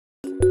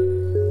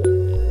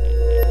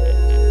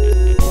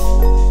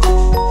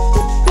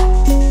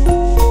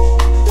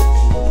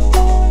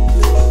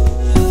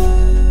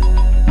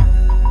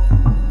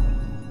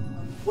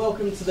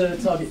to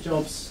Target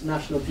Jobs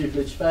National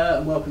Pupillage Fair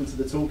and welcome to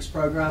the Talks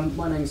programme.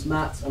 My name's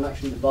Matt, I'm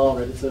actually the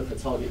bar editor for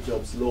Target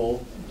Jobs Law,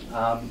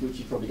 which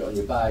you've probably got in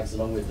your bags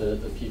along with the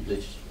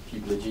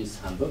Pupillage's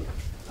handbook.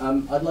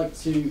 I'd like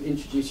to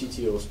introduce you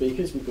to your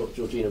speakers. We've got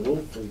Georgina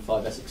Wolfe from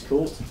 5 Essex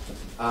Court,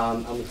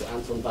 and we've got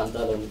Anton van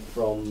Dellen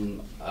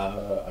from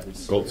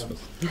Goldsmith.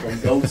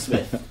 From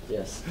Goldsmith,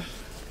 yes.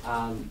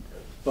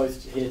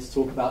 Both here to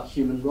talk about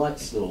human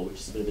rights law, which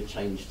is a bit of a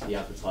change to the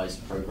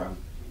advertised programme,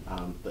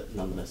 but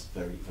nonetheless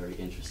very, very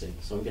interesting.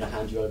 So I'm going to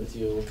hand you over to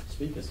your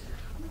speakers.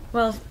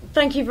 Well,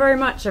 thank you very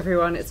much,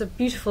 everyone. It's a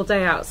beautiful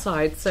day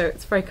outside, so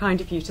it's very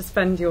kind of you to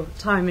spend your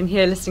time in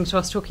here listening to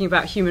us talking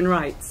about human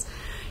rights.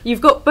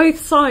 You've got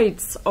both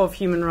sides of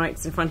human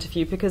rights in front of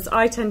you, because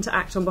I tend to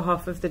act on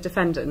behalf of the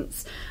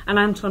defendants and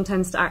Anton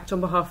tends to act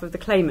on behalf of the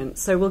claimant.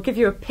 So we'll give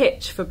you a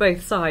pitch for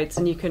both sides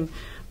and you can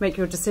make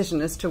your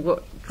decision as to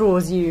what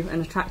draws you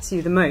and attracts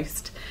you the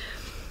most.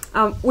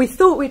 We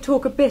thought we'd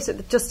talk a bit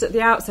just at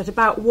the outset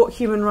about what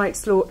human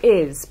rights law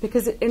is,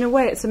 because in a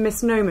way it's a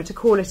misnomer to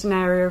call it an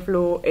area of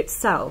law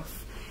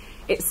itself.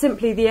 It's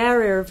simply the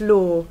area of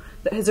law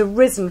that has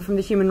arisen from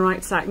the Human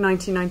Rights Act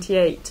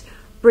 1998,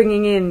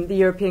 bringing in the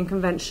European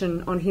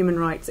Convention on Human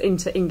Rights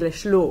into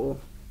English law.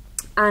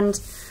 And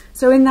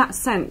so in that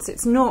sense,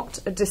 it's not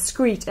a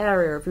discrete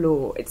area of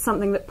law. It's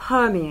something that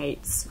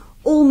permeates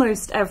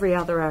almost every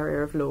other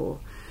area of law.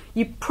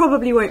 You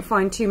probably won't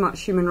find too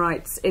much human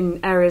rights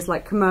in areas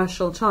like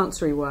commercial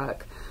chancery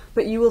work,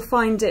 but you will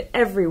find it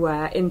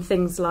everywhere in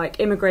things like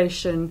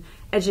immigration,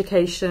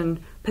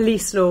 education,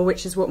 police law,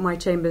 which is what my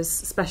chambers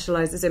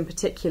specialises in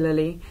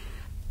particularly,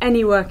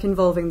 any work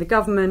involving the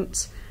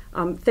government,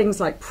 things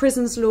like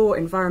prisons law,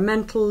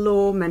 environmental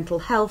law, mental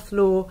health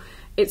law.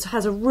 It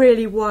has a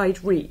really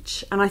wide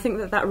reach, and I think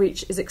that that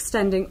reach is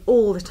extending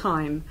all the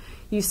time.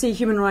 You see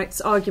human rights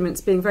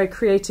arguments being very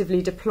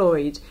creatively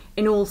deployed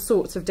in all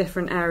sorts of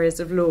different areas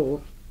of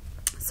law.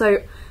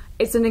 So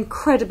it's an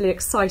incredibly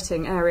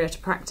exciting area to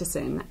practice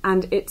in,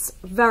 and it's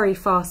very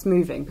fast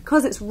moving.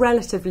 Because it's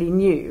relatively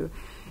new,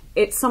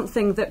 it's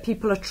something that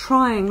people are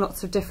trying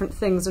lots of different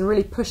things and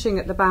really pushing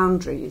at the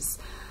boundaries.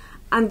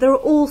 And there are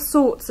all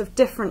sorts of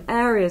different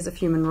areas of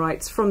human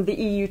rights, from the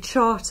EU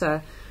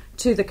Charter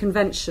to the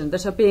Convention,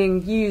 that are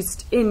being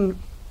used in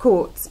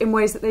courts in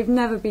ways that they've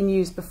never been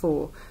used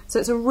before.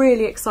 So it's a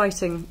really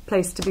exciting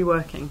place to be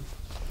working.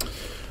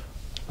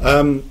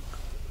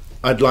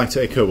 I'd like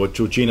to echo what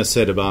Georgina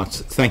said about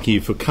thank you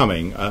for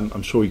coming.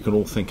 I'm sure you can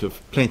all think of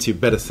plenty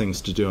of better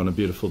things to do on a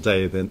beautiful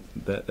day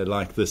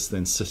like this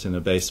than sit in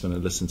a basement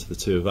and listen to the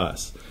two of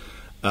us.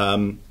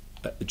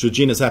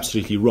 Georgina's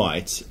absolutely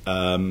right.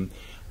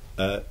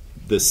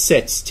 The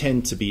sets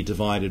tend to be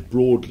divided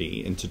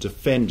broadly into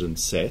defendant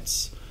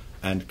sets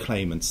and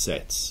claimant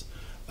sets.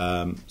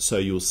 So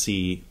you'll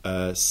see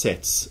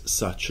sets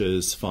such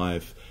as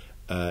 5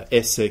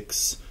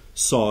 Essex,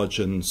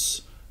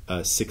 Sergeants,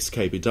 6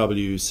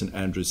 KBW, St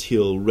Andrews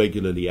Hill,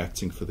 regularly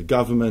acting for the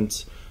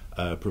government,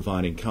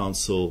 providing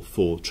counsel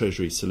for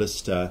Treasury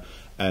Solicitor,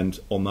 and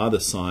on the other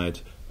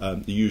side,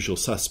 the usual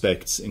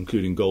suspects,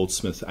 including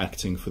Goldsmith,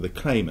 acting for the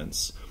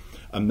claimants.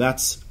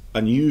 That's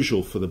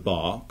unusual for the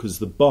bar, because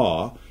the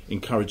bar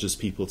encourages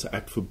people to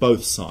act for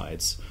both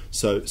sides.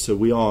 So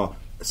we are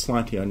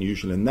slightly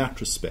unusual in that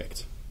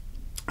respect.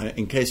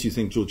 In case you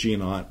think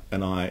Georgina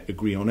and I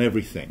agree on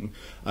everything,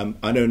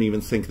 I don't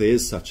even think there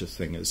is such a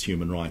thing as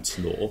human rights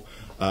law.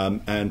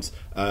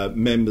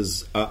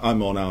 Members,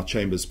 I'm on our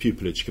Chamber's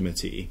Pupillage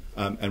Committee,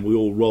 and we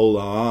all roll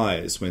our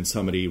eyes when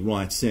somebody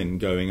writes in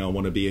going, I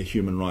want to be a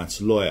human rights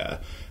lawyer.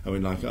 And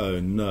we're like, oh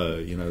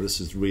no, this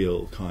is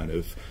real kind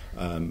of,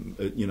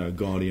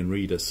 Guardian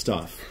reader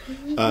stuff.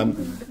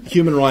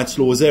 Human rights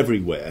law is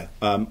everywhere.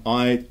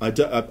 I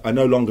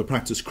no longer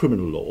practice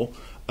criminal law.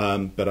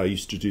 But I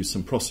used to do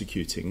some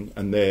prosecuting,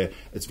 and there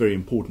it's very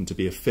important to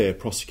be a fair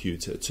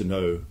prosecutor to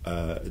know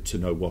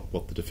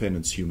what the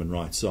defendant's human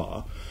rights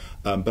are.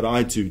 But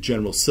I do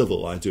general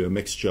civil. I do a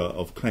mixture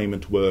of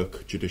claimant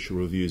work, judicial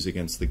reviews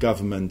against the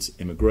government,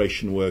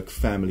 immigration work,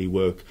 family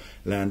work,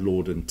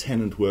 landlord and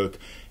tenant work.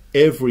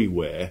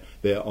 Everywhere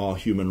there are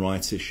human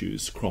rights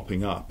issues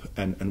cropping up,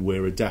 and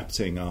we're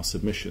adapting our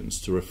submissions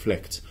to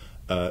reflect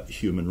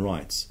human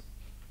rights.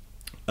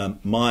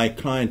 My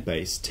client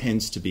base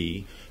tends to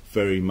be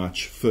very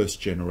much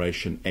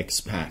first-generation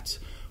expat,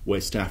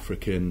 West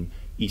African,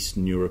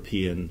 Eastern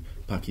European,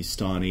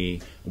 Pakistani.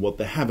 What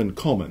they have in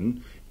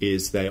common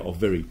is they are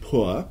very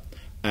poor,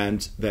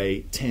 and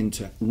they tend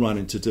to run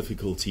into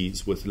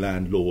difficulties with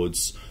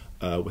landlords,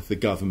 with the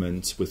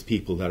government, with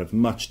people that have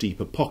much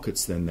deeper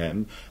pockets than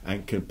them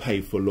and can pay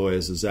for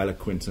lawyers as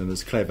eloquent and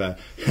as clever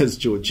as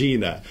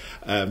Georgina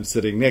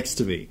sitting next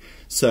to me.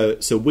 So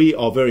we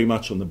are very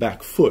much on the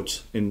back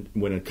foot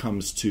when it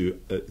comes to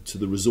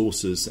the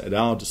resources at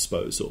our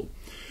disposal.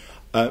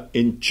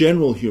 In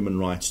general human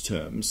rights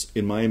terms,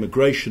 in my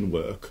immigration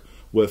work,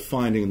 we're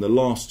finding in the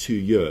last 2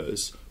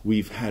 years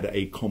we've had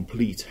a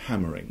complete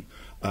hammering.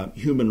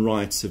 human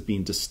rights have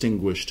been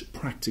distinguished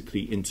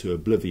practically into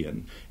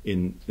oblivion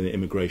in the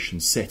immigration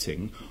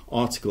setting.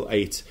 Article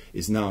 8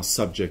 is now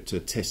subject to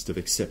a test of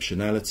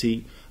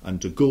exceptionality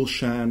under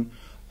Gulshan.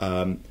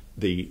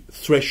 The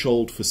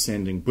threshold for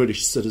sending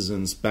British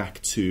citizens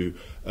back to,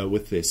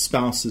 with their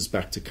spouses,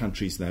 back to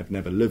countries they have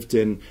never lived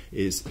in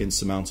is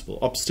insurmountable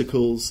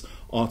obstacles.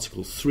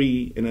 Article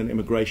 3 in an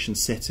immigration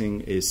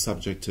setting is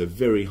subject to a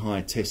very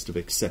high test of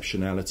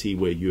exceptionality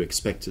where you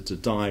expect it to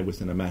die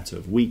within a matter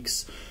of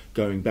weeks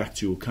going back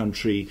to your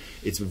country.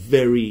 It's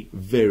very,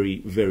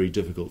 very, very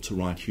difficult to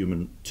run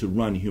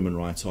human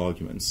rights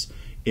arguments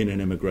in an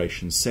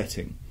immigration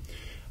setting.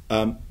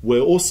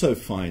 We're also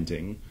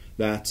finding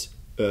that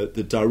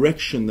the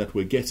direction that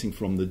we're getting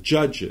from the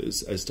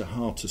judges as to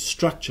how to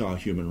structure our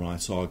human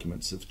rights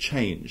arguments have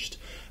changed.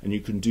 And you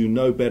can do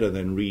no better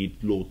than read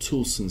Lord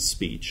Toulson's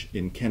speech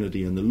in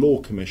Kennedy and the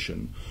Law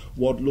Commission.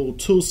 What Lord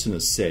Toulson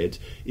has said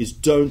is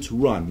don't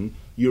run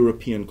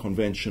European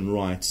Convention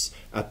rights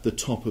at the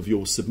top of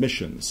your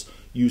submissions.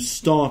 You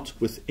start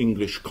with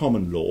English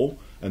common law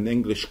and the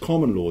English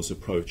common law's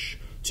approach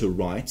to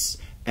rights,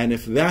 and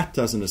if that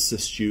doesn't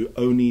assist you,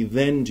 only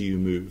then do you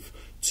move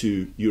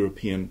to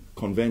European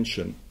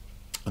Convention.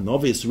 An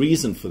obvious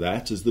reason for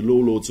that is the law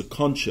lords are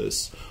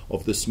conscious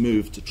of this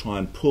move to try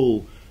and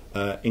pull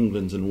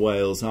England and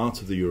Wales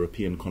out of the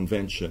European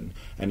Convention,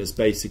 and is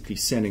basically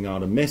sending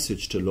out a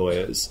message to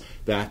lawyers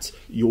that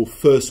your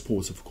first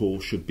port of call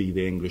should be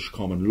the English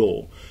common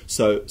law.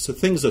 So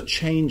things are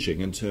changing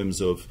in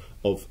terms of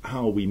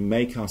how we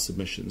make our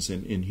submissions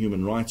in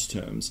human rights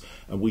terms,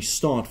 and we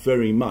start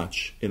very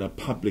much in a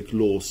public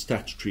law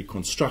statutory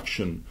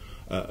construction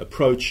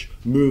approach,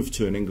 move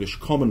to an English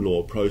common law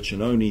approach,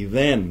 and only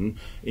then,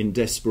 in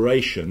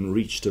desperation,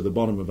 reach to the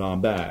bottom of our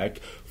bag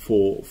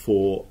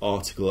for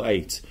Article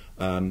 8,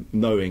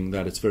 knowing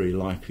that it's very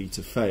likely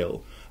to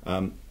fail.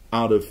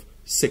 Out of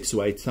 6,000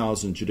 or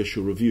 8,000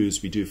 judicial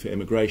reviews we do for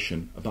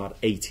immigration, about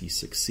 80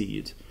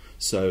 succeed.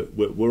 So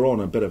we're on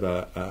a bit of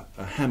a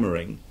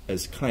hammering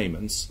as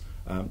claimants.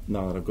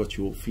 Now that I've got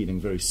you all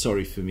feeling very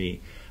sorry for me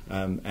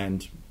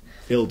and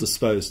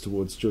ill-disposed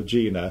towards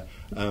Georgina,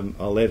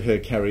 I'll let her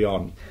carry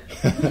on.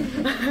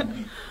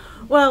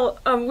 Well,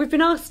 we've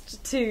been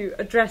asked to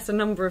address a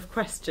number of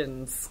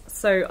questions,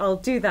 so I'll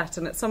do that,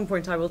 and at some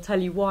point I will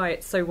tell you why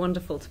it's so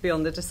wonderful to be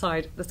on the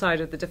side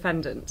of the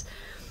defendant.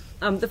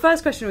 The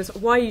first question was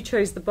why you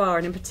chose the bar,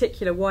 and in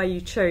particular why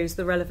you chose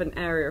the relevant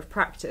area of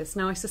practice.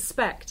 Now, I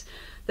suspect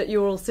that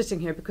you're all sitting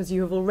here because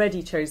you have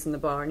already chosen the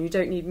bar, and you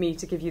don't need me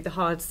to give you the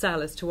hard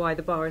sell as to why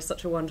the bar is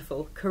such a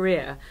wonderful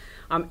career.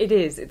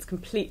 It's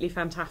completely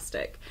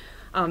fantastic.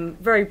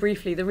 Very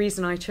briefly, the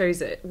reason I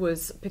chose it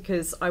was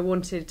because I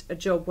wanted a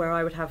job where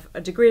I would have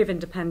a degree of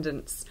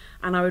independence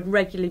and I would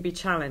regularly be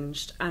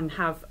challenged and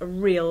have a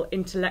real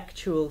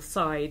intellectual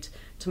side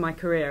to my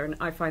career, and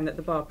I find that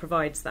the bar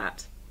provides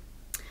that.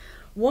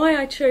 Why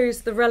I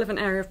chose the relevant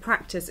area of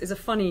practice is a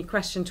funny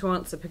question to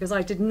answer because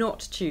I did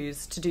not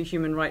choose to do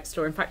human rights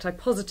law. In fact, I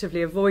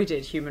positively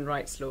avoided human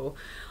rights law.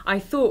 I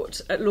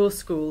thought at law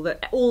school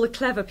that all the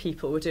clever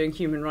people were doing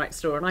human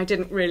rights law, and I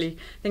didn't really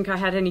think I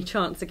had any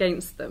chance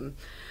against them.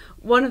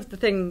 One of the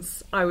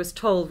things I was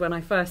told when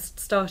I first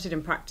started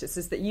in practice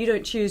is that you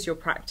don't choose your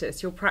practice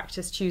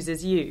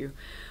chooses you.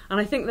 And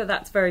I think that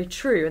that's very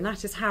true, and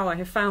that is how I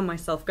have found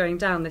myself going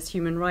down this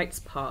human rights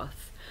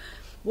path.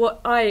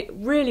 What I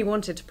really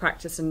wanted to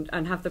practice and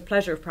have the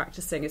pleasure of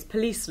practicing is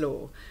police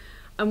law.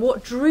 And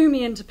what drew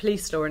me into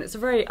police law, and it's a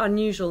very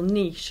unusual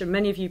niche, and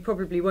many of you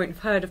probably won't have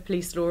heard of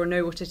police law or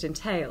know what it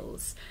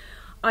entails.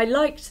 I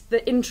liked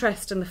the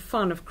interest and the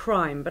fun of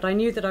crime, but I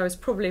knew that I was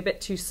probably a bit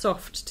too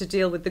soft to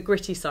deal with the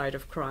gritty side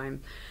of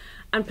crime.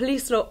 And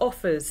police law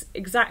offers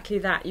exactly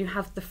that. You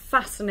have the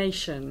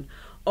fascination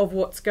of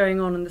what's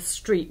going on in the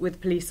street with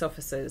police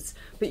officers,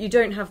 but you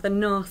don't have the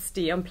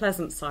nasty,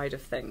 unpleasant side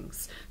of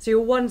things. So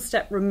you're one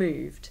step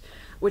removed,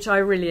 which I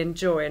really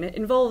enjoy, and it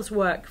involves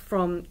work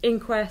from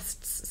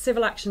inquests,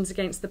 civil actions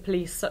against the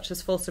police, such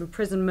as false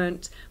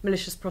imprisonment,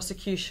 malicious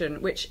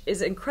prosecution, which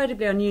is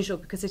incredibly unusual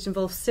because it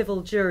involves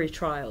civil jury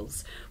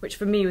trials, which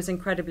for me was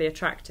incredibly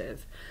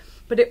attractive.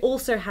 But it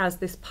also has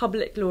this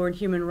public law and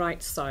human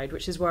rights side,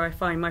 which is where I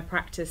find my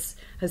practice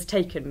has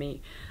taken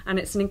me. And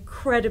it's an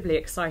incredibly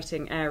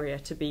exciting area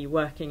to be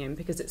working in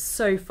because it's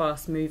so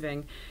fast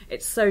moving,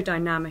 it's so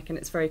dynamic, and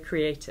it's very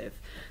creative.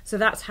 So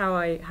that's how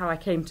I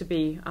came to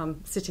be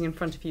sitting in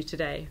front of you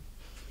today.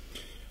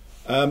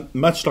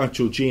 Much like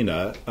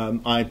Georgina,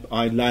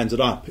 I landed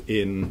up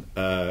in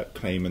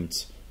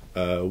claimant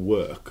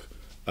work,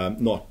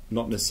 not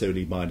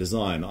necessarily by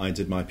design. I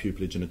did my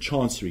pupillage in a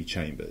chancery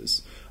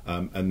chambers.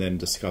 And then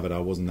discovered I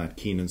wasn't that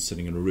keen on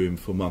sitting in a room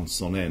for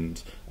months on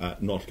end,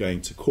 not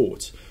going to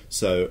court.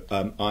 So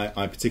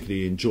I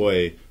particularly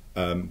enjoy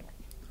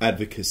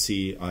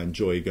advocacy. I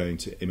enjoy going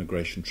to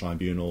immigration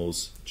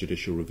tribunals,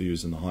 judicial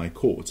reviews in the High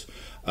Court.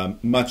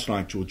 Much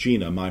like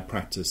Georgina, my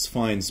practice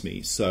finds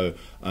me. So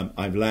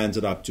I've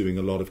landed up doing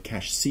a lot of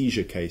cash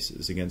seizure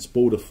cases against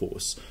border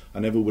force. I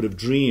never would have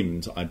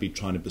dreamed I'd be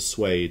trying to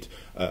persuade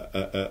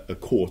a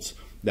court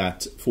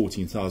that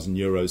 14,000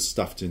 euros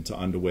stuffed into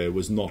underwear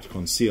was not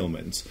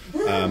concealment,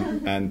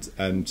 and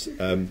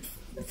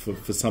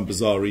for some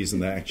bizarre reason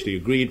they actually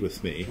agreed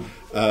with me.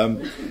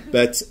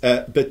 But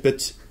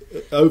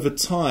over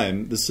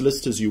time, the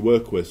solicitors you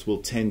work with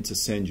will tend to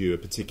send you a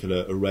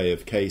particular array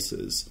of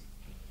cases,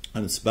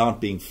 and it's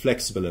about being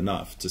flexible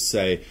enough to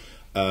say,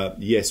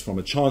 yes, from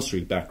a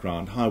chancery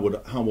background, how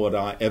would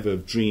I ever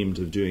have dreamed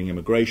of doing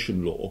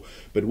immigration law?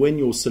 But when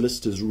your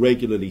solicitors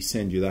regularly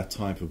send you that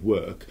type of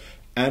work,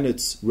 and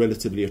it's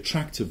relatively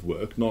attractive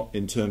work, not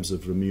in terms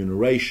of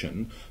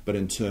remuneration, but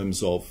in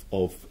terms of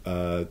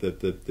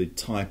the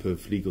type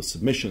of legal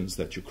submissions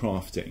that you're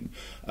crafting,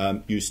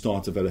 you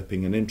start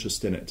developing an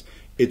interest in it.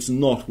 It's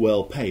not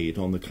well paid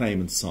on the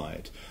claimant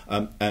side.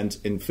 And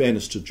in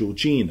fairness to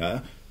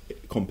Georgina,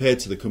 compared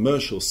to the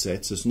commercial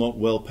sets, it's not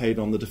well paid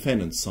on the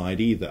defendant's side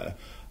either.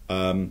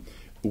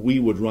 We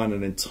would run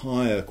an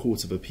entire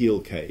Court of Appeal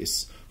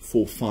case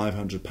for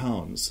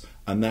 £500,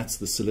 and that's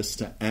the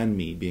solicitor and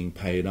me being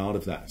paid out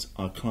of that.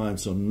 Our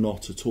clients are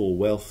not at all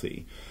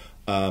wealthy,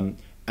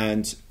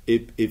 and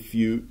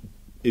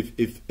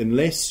if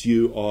unless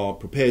you are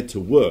prepared to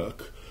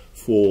work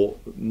for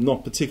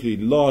not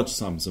particularly large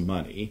sums of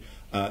money,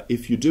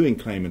 if you're doing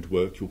claimant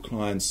work, your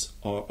clients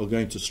are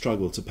going to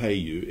struggle to pay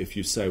you if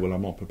you say, well,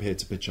 I'm not prepared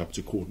to pitch up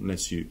to court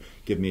unless you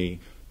give me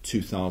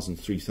 £2,000,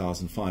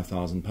 £3,000,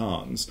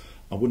 £5,000.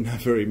 I wouldn't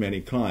have very many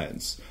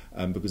clients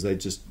because they're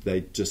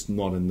just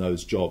not in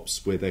those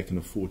jobs where they can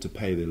afford to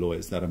pay their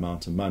lawyers that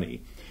amount of money.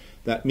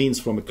 That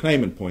means from a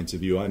claimant point of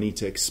view, I need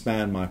to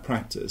expand my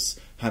practice,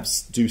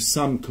 do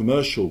some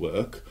commercial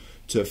work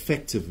to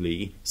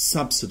effectively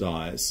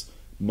subsidise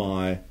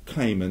my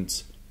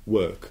claimant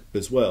work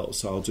as well.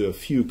 So I'll do a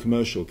few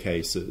commercial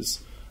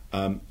cases.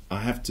 I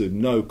have to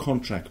know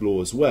contract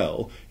law as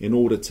well in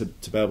order to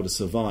be able to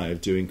survive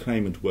doing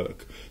claimant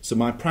work. So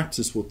my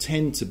practice will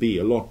tend to be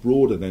a lot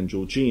broader than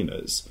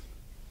Georgina's.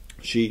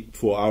 She,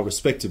 for our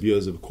respective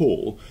years of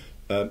call,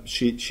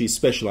 she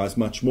specialised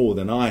much more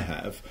than I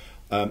have.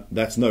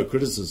 That's no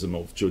criticism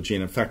of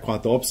Georgina. In fact,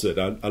 quite the opposite.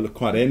 I look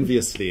quite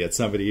enviously at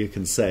somebody who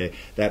can say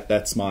that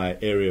that's my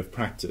area of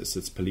practice.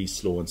 It's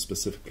police law and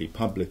specifically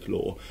public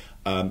law.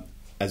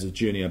 As a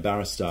junior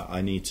barrister,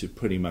 I need to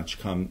pretty much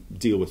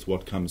deal with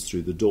what comes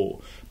through the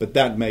door. But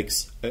that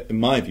makes, in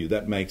my view,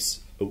 that makes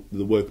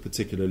the work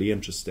particularly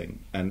interesting,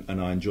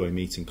 and I enjoy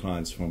meeting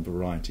clients from a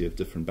variety of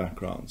different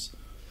backgrounds.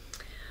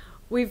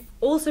 We've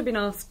also been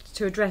asked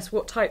to address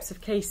what types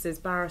of cases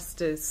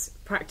barristers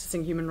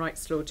practicing human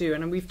rights law do,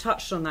 and we've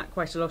touched on that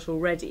quite a lot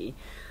already.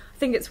 I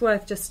think it's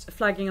worth just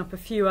flagging up a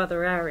few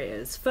other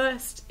areas.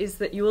 First is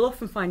that you will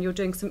often find you're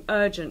doing some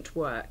urgent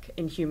work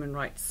in human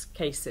rights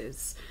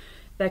cases.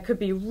 There could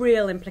be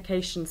real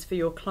implications for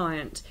your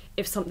client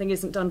if something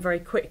isn't done very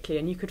quickly,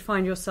 and you could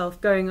find yourself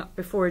going up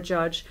before a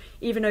judge,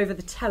 even over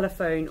the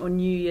telephone on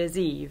New Year's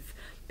Eve,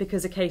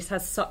 because a case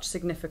has such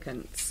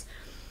significance.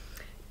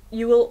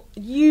 You will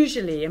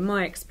usually, in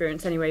my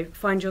experience anyway,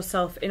 find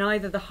yourself in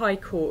either the High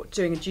Court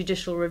doing a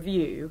judicial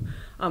review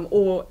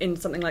or in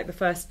something like the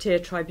first tier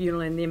tribunal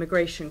in the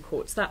immigration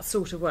courts, that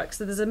sort of work.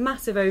 So there's a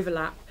massive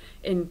overlap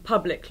in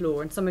public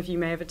law, and some of you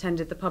may have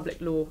attended the public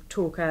law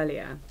talk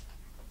earlier.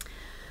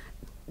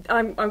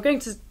 I'm going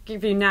to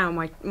give you now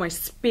my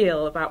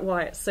spiel about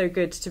why it's so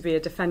good to be a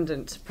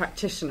defendant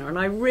practitioner, and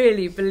I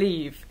really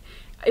believe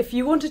if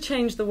you want to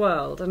change the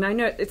world, and I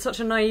know it's such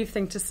a naive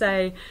thing to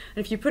say,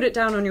 and if you put it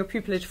down on your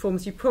pupillage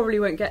forms you probably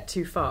won't get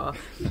too far,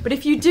 but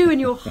if you do in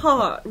your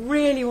heart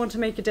really want to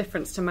make a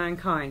difference to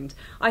mankind,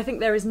 I think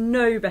there is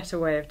no better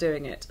way of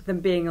doing it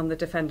than being on the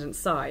defendant's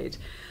side.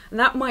 And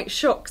that might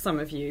shock some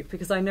of you,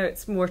 because I know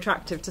it's more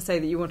attractive to say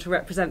that you want to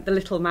represent the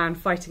little man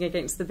fighting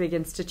against the big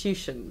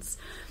institutions.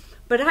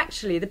 But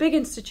actually, the big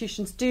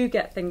institutions do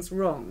get things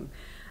wrong.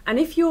 And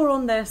if you're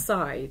on their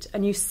side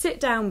and you sit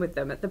down with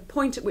them at the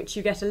point at which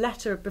you get a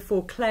letter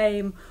before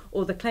claim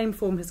or the claim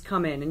form has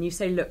come in and you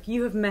say, look,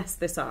 you have messed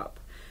this up.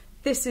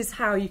 This is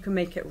how you can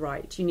make it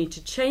right. You need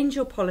to change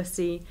your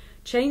policy,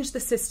 change the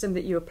system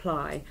that you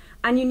apply,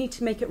 and you need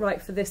to make it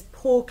right for this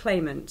poor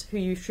claimant who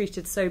you've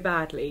treated so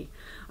badly.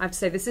 I have to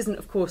say this isn't,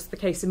 of course, the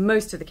case in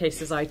most of the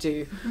cases I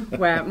do,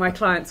 where my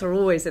clients are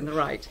always in the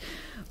right.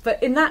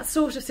 But in that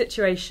sort of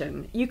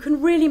situation, you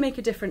can really make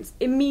a difference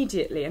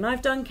immediately. And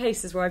I've done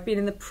cases where I've been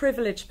in the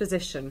privileged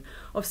position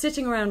of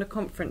sitting around a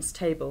conference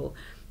table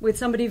with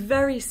somebody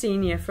very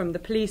senior from the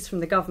police, from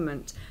the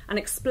government, and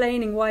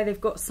explaining why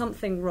they've got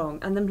something wrong,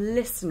 and them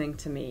listening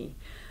to me,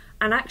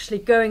 and actually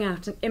going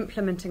out and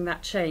implementing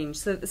that change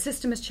so that the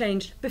system has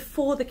changed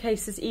before the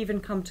case has even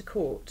come to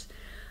court.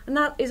 And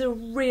that is a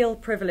real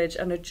privilege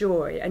and a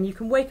joy. And you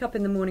can wake up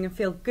in the morning and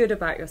feel good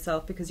about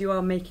yourself because you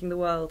are making the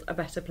world a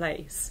better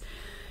place.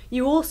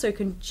 You also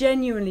can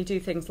genuinely do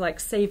things like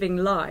saving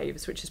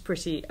lives, which is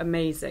pretty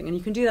amazing. And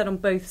you can do that on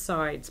both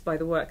sides by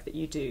the work that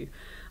you do.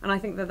 And I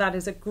think that that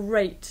is a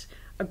great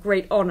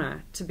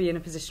honour to be in a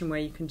position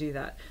where you can do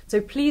that. So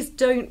please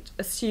don't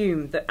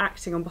assume that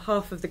acting on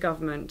behalf of the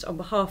government, on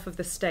behalf of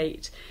the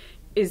state,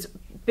 is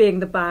being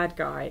the bad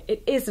guy.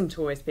 It isn't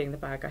always being the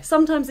bad guy.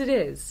 Sometimes it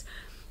is.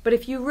 But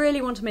if you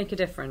really want to make a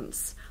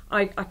difference,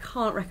 I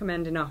can't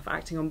recommend enough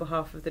acting on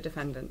behalf of the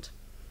defendant.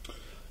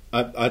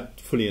 I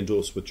fully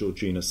endorse what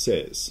Georgina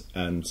says,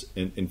 and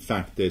in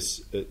fact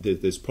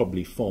there's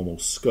probably far more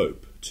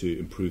scope to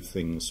improve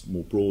things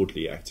more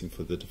broadly acting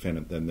for the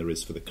defendant than there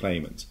is for the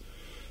claimant.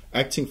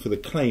 Acting for the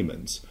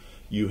claimant,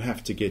 you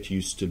have to get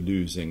used to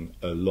losing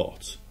a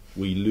lot.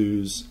 We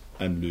lose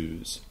and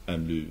lose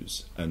and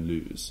lose and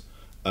lose.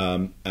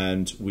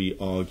 And we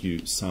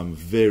argue some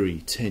very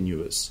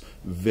tenuous,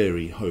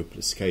 very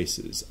hopeless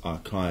cases. Our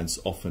clients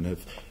often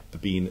have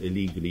been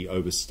illegally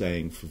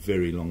overstaying for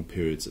very long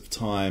periods of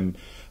time.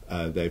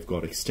 They've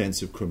got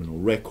extensive criminal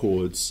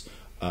records.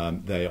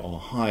 They are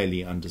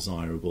highly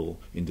undesirable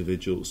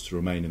individuals to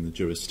remain in the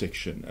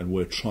jurisdiction, and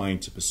we're trying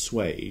to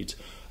persuade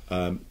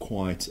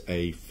quite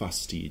a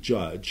fusty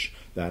judge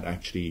that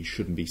actually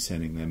shouldn't be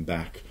sending them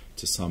back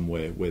to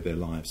somewhere where their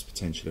lives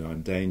potentially are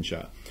in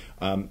danger.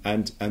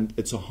 And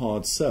it's a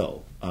hard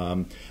sell.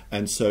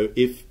 And so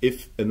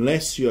if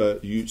unless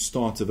you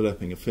start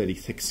developing a fairly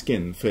thick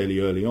skin fairly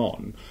early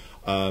on,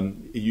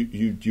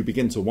 you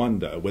begin to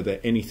wonder whether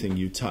anything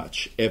you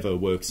touch ever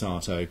works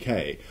out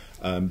okay,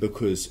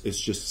 because it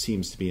just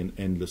seems to be an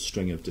endless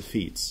string of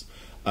defeats.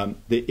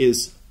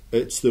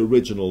 It's the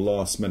original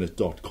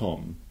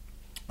lastminute.com.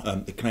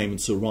 The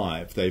claimants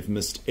arrive, they've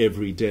missed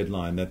every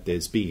deadline that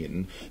there's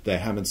been, they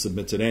haven't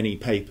submitted any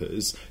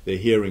papers, their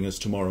hearing is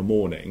tomorrow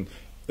morning,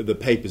 the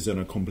paper's in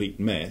a complete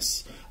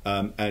mess,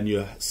 and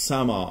you're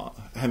somehow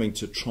having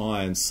to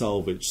try and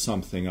salvage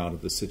something out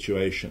of the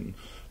situation.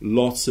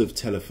 Lots of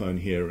telephone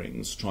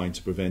hearings trying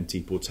to prevent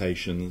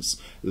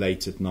deportations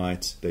late at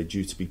night. They're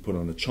due to be put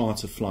on a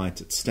charter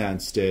flight at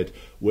Stansted.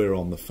 We're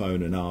on the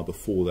phone an hour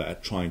before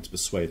that trying to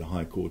persuade a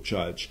High Court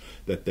judge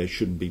that they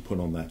shouldn't be put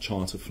on that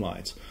charter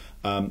flight.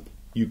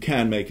 You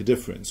can make a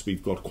difference.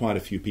 We've got quite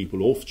a few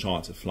people off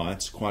charter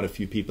flights, quite a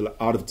few people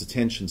out of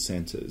detention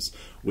centres.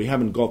 We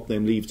haven't got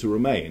them leave to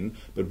remain,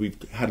 but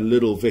we've had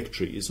little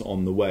victories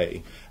on the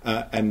way.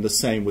 And the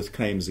same with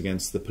claims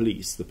against the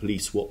police. The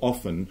police will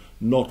often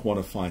not want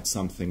to fight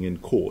something in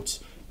court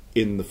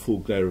in the full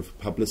glare of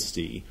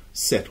publicity,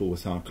 settle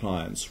with our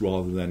clients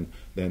rather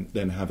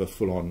than have a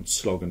full-on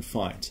slog and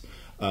fight.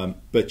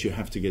 But you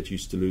have to get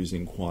used to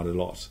losing quite a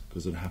lot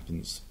because it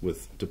happens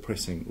with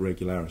depressing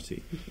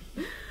regularity.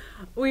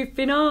 We've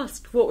been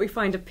asked what we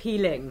find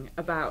appealing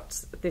about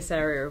this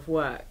area of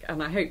work,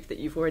 and I hope that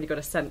you've already got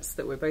a sense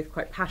that we're both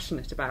quite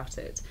passionate about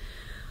it.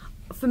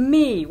 For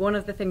me, one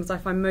of the things I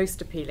find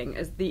most appealing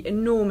is the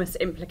enormous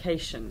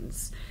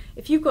implications.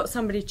 If you've got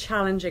somebody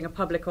challenging a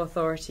public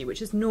authority,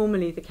 which is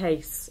normally the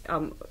case,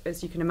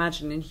 as you can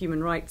imagine, in a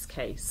human rights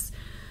case,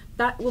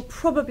 that will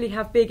probably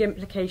have big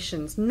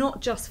implications,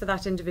 not just for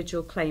that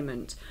individual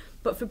claimant,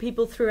 but for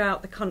people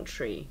throughout the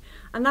country.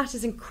 And that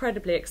is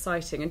incredibly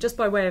exciting. And just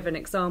by way of an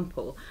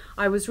example,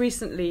 I was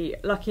recently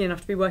lucky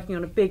enough to be working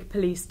on a big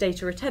police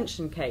data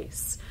retention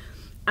case.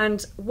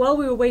 And while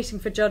we were waiting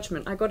for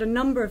judgment, I got a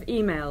number of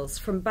emails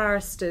from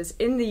barristers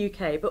in the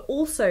UK, but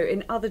also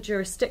in other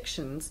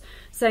jurisdictions,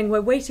 saying,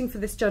 we're waiting for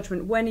this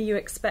judgment, when are you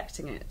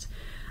expecting it?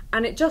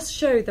 And it just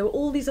showed there were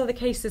all these other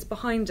cases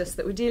behind us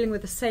that were dealing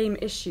with the same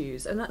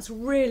issues, and that's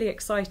really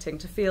exciting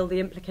to feel the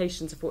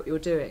implications of what you're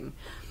doing.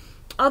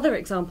 Other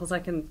examples I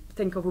can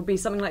think of would be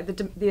something like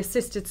the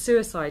assisted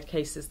suicide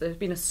cases. There have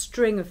been a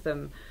string of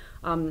them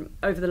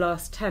over the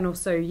last 10 or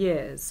so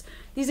years.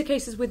 These are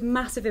cases with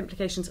massive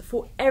implications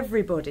for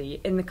everybody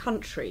in the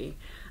country,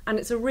 and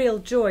it's a real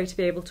joy to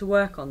be able to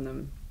work on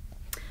them.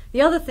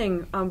 The other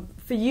thing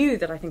for you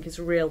that I think is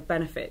a real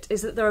benefit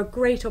is that there are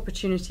great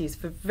opportunities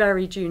for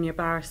very junior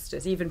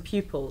barristers, even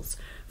pupils,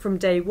 from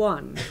day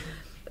one.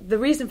 The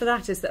reason for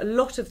that is that a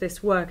lot of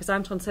this work, as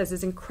Anton says,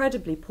 is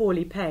incredibly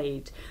poorly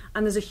paid,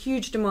 and there's a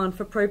huge demand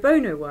for pro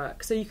bono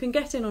work. So you can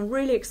get in on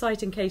really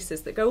exciting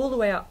cases that go all the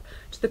way up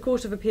to the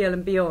Court of Appeal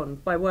and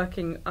beyond by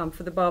working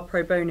for the Bar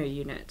Pro Bono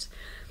unit.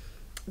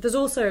 There's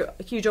also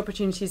huge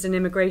opportunities in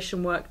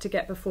immigration work to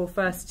get before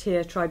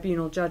first-tier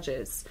tribunal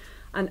judges,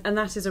 and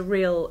that is a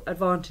real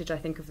advantage, I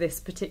think, of this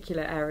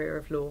particular area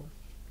of law.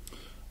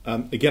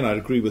 Again, I'd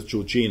agree with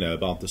Georgina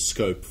about the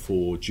scope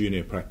for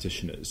junior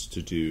practitioners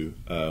to do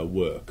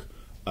work.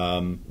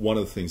 One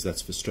of the things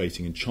that's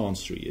frustrating in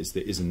Chancery is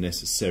there isn't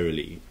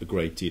necessarily a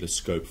great deal of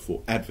scope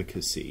for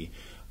advocacy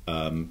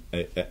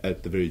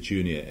at the very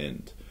junior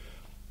end.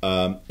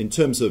 In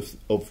terms of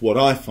what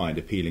I find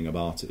appealing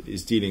about it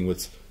is dealing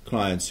with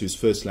clients whose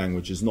first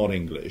language is not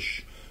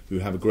English, who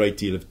have a great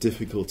deal of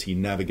difficulty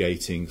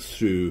navigating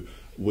through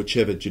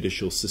whichever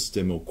judicial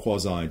system or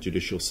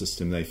quasi-judicial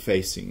system they're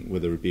facing,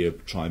 whether it be a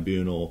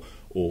tribunal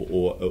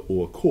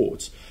or a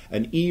court.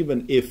 And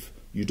even if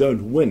you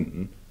don't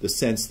win, the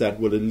sense that,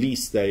 well, at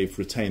least they've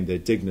retained their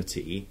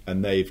dignity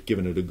and they've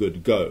given it a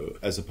good go,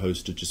 as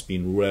opposed to just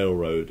being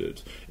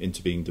railroaded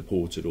into being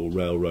deported or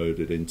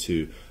railroaded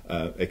into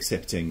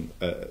accepting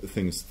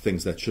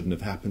things that shouldn't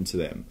have happened to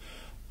them.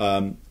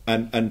 And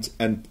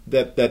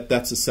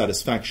that's a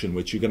satisfaction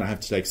which you're going to have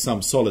to take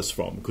some solace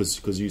from,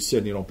 because you're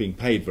certainly not being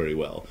paid very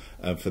well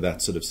for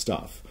that sort of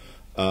stuff.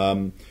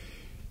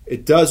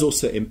 It does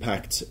also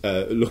impact,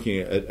 looking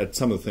at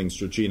some of the things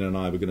Georgina and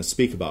I were going to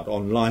speak about,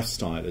 on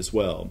lifestyle as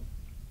well.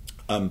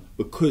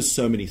 Because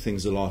so many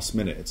things are last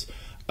minute,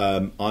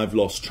 I've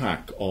lost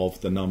track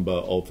of the number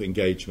of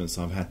engagements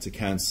I've had to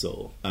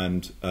cancel,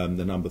 and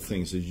the number of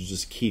things that you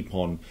just keep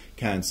on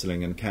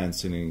cancelling and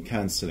cancelling and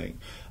cancelling.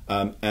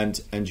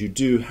 And you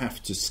do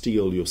have to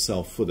steel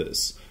yourself for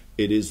this.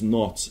 It is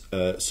not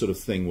a sort of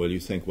thing where you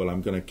think, well,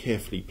 I'm going to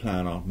carefully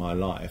plan out my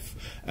life,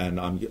 and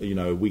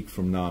a week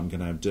from now I'm going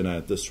to have dinner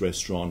at this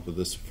restaurant with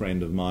this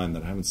friend of mine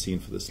that I haven't seen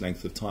for this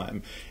length of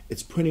time.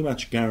 It's pretty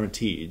much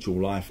guaranteed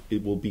your life,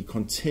 it will be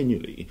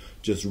continually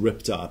just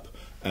ripped up,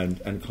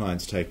 and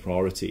clients take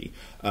priority.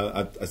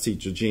 I see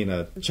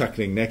Georgina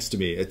chuckling next to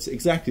me. It's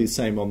exactly the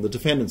same on the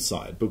defendant's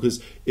side,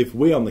 because if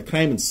we on the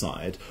claimant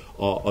side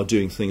are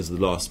doing things at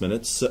the last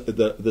minute, so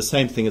the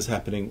same thing is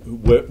happening.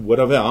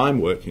 Whatever I'm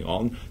working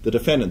on, the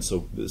defendants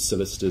or the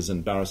solicitors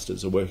and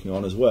barristers are working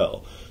on as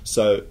well.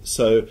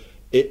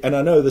 And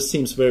I know this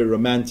seems very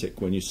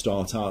romantic when you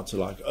start out to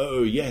like,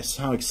 oh yes,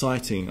 how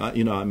exciting!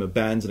 I'm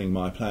abandoning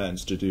my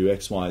plans to do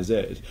X, Y,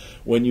 Z.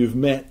 When you've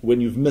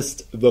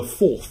missed the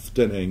fourth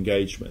dinner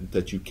engagement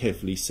that you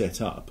carefully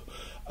set up,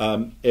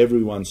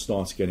 everyone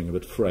starts getting a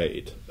bit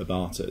frayed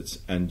about it,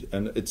 and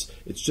it's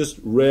just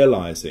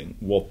realizing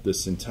what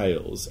this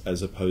entails,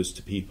 as opposed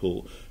to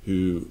people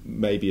who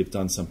maybe have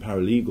done some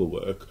paralegal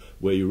work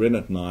where you're in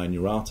at 9,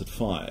 you're out at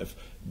 5.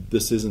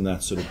 This isn't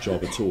that sort of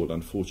job at all,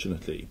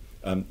 unfortunately.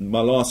 My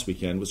last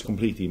weekend was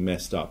completely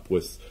messed up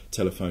with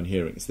telephone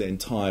hearings. The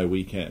entire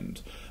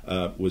weekend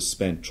was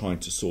spent trying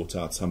to sort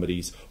out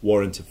somebody's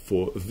warrant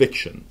for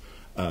eviction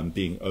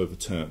being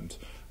overturned.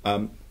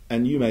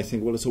 And you may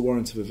think, well, it's a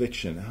warrant of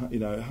eviction.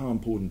 How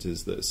important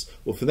is this?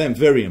 Well, for them,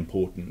 very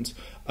important.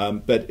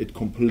 But it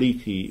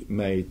completely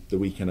made the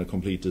weekend a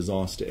complete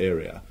disaster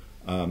area,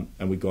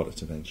 and we got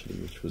it eventually,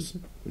 which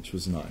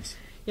was nice.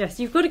 Yes,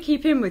 you've got to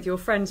keep in with your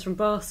friends from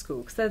bar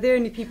school, because they're the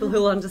only people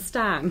who'll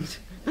understand.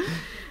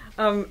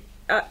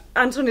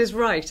 Anton is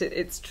right.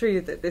 It's true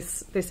that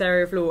this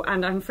area of law,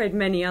 and I'm afraid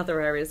many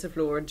other areas of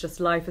law, and just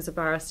life as a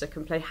barrister,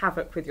 can play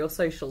havoc with your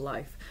social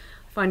life.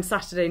 I find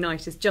Saturday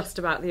night is just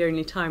about the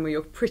only time where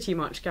you're pretty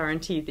much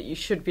guaranteed that you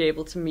should be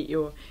able to meet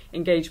your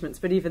engagements,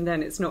 but even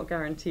then it's not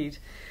guaranteed.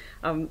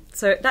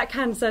 So that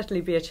can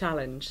certainly be a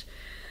challenge.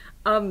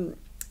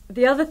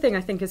 The other thing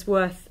I think is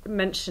worth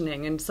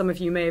mentioning, and some of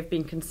you may have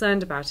been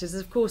concerned about, is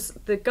of course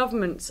the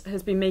government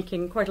has been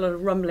making quite a lot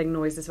of rumbling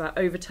noises about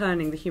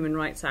overturning the Human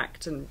Rights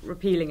Act and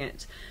repealing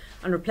it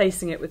and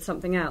replacing it with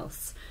something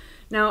else.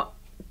 Now,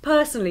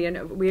 personally, and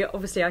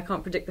I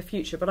can't predict the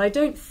future, but I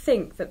don't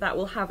think that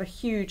will have a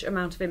huge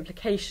amount of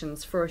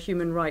implications for a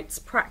human rights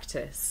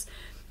practice.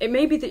 It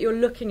may be that you're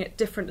looking at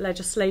different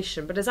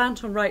legislation, but as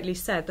Anton rightly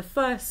said, the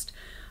first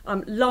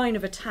line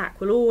of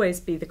attack will always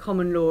be the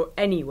common law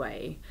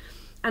anyway.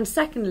 And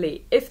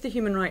secondly, if the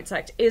Human Rights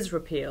Act is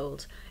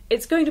repealed,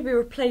 it's going to be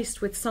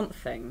replaced with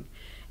something.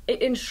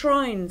 It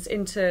enshrines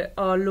into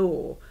our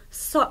law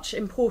such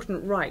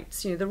important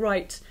rights, the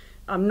right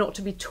not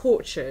to be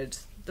tortured,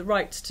 the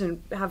right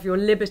to have your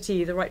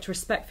liberty, the right to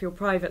respect for your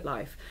private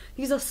life.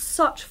 These are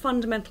such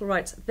fundamental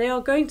rights. They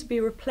are going to be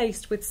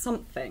replaced with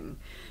something.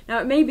 Now,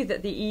 it may be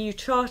that the EU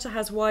Charter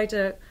has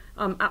wider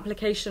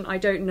application, I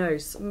don't know.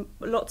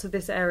 Lots of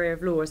this area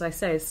of law, as I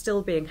say, is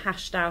still being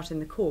hashed out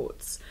in the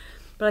courts.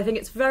 But I think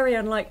it's very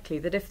unlikely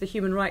that if the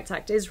Human Rights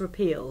Act is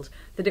repealed,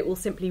 that it will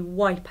simply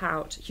wipe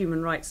out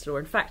human rights law.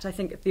 In fact, I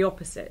think the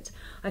opposite.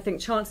 I think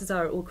chances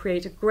are it will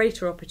create a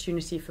greater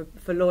opportunity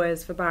for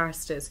lawyers, for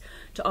barristers,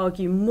 to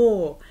argue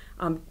more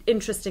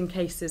interesting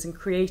cases and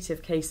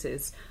creative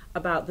cases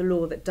about the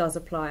law that does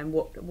apply and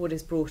what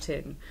is brought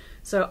in.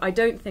 So I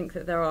don't think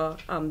that there are...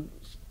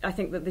 I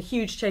think that the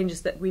huge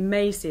changes that we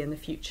may see in the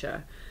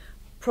future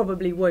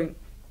probably won't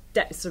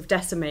sort of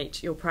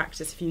decimate your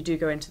practice if you do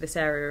go into this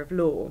area of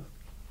law.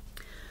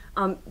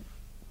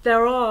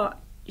 There are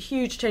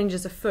huge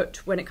changes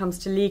afoot when it comes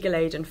to legal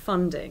aid and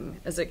funding,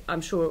 as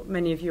I'm sure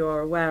many of you are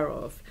aware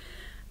of.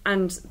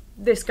 And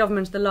this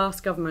government, the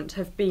last government,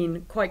 have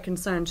been quite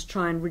concerned to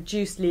try and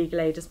reduce legal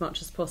aid as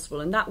much as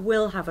possible. And that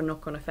will have a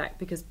knock-on effect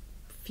because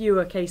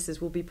fewer cases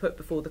will be put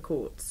before the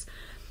courts.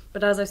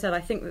 But as I said,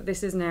 I think that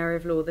this is an area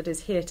of law that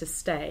is here to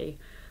stay.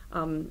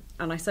 And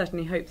I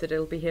certainly hope that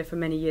it'll be here for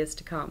many years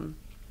to come.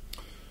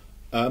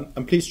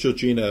 I'm pleased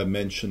Georgina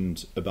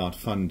mentioned about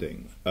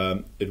funding.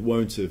 It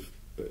won't have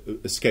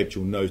escaped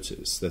your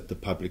notice that the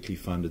publicly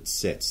funded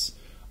sets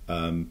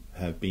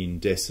have been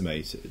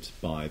decimated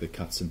by the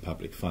cuts in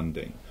public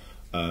funding.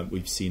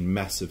 We've seen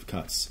massive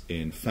cuts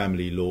in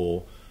family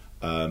law.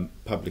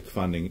 Public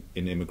funding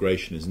in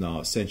immigration is now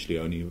essentially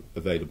only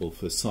available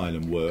for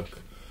asylum work.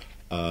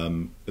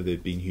 There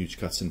have been huge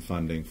cuts in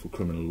funding for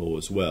criminal law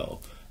as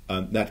well.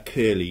 That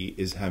clearly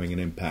is having an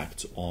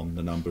impact on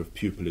the number of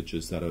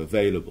pupillages that are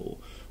available.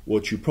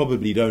 What you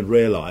probably don't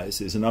realise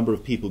is a number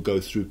of people go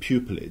through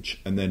pupillage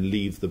and then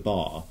leave the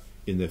bar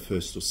in their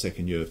first or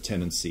second year of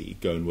tenancy,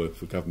 go and work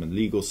for government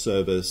legal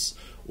service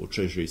or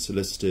treasury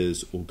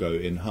solicitors or go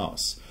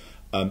in-house.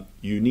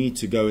 You need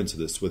to go into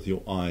this with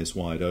your eyes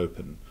wide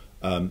open.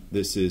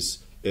 This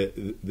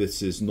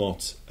is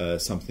not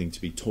something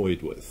to be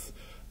toyed with.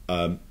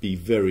 Be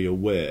very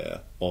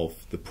aware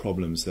of the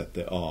problems that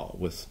there are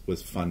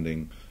with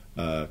funding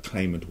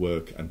claimant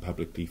work and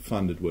publicly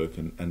funded work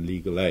and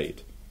legal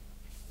aid.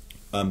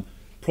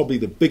 Probably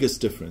the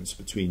biggest difference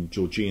between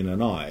Georgina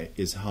and I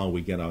is how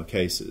we get our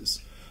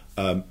cases.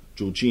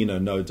 Georgina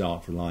no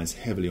doubt relies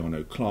heavily on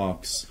her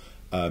clerks,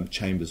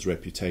 Chambers'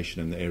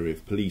 reputation in the area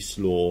of police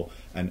law,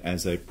 and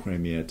as a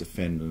premier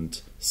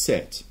defendant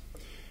set.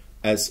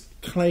 As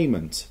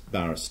claimant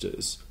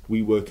barristers,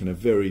 we work in a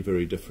very,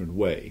 very different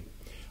way.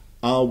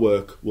 Our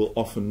work will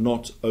often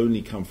not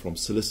only come from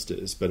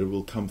solicitors, but it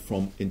will come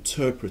from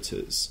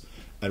interpreters,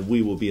 and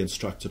we will be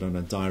instructed on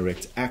a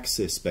direct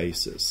access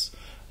basis.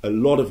 A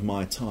lot of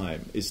my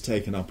time is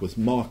taken up with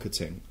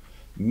marketing,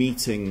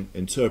 meeting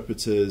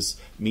interpreters,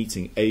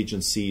 meeting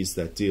agencies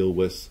that deal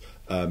with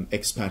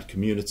expat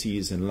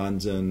communities in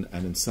London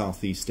and in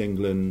southeast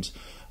England.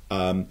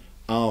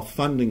 Our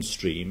funding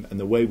stream and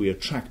the way we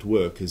attract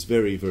work is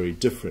very, very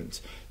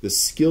different. The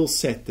skill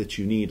set that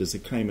you need as a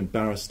claimant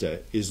barrister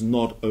is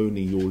not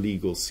only your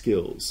legal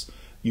skills.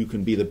 You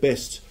can be the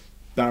best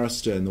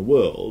barrister in the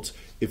world.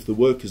 If the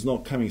work is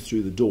not coming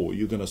through the door,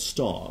 you're going to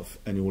starve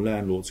and your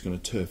landlord's going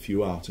to turf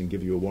you out and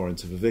give you a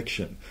warrant of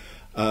eviction.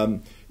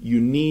 You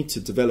need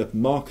to develop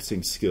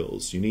marketing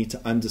skills. You need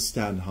to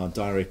understand how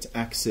direct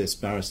access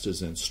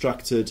barristers are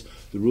instructed.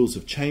 The rules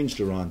have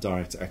changed around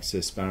direct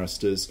access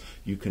barristers.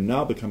 You can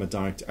now become a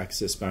direct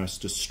access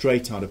barrister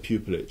straight out of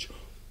pupillage.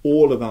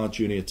 All of our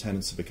junior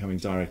tenants are becoming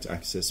direct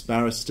access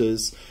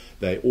barristers.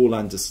 They're all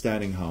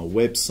understanding how a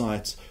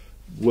website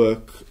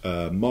work,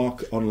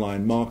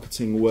 online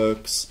marketing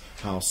works,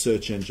 how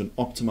search engine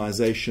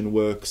optimization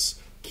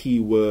works,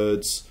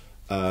 keywords,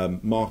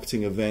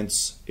 marketing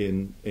events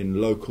in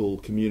local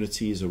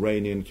communities,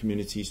 Iranian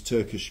communities,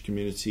 Turkish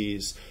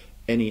communities,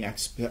 any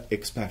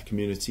expat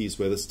communities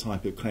where this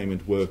type of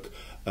claimant work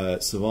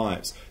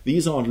survives.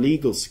 These aren't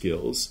legal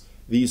skills,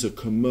 these are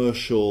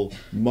commercial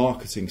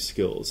marketing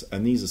skills,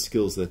 and these are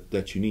skills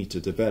that you need to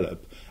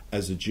develop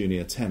as a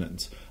junior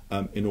tenant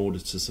in order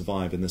to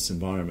survive in this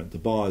environment. The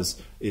bar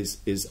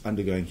is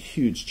undergoing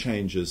huge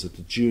changes at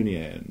the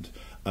junior end,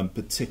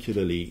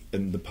 particularly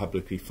in the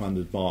publicly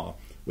funded bar.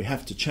 We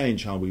have to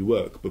change how we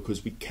work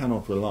because we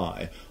cannot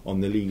rely on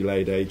the legal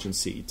aid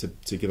agency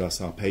to give us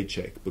our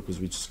paycheck, because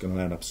we're just going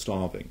to end up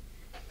starving.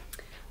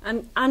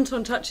 And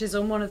Anton touches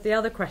on one of the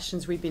other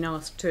questions we've been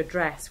asked to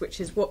address,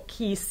 which is what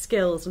key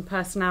skills and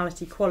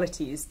personality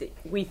qualities that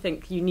we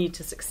think you need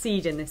to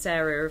succeed in this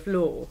area of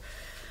law.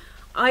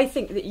 I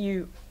think that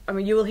you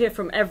will hear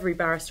from every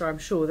barrister, I'm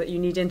sure, that you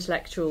need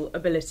intellectual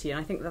ability, and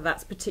I think that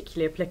that's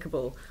particularly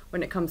applicable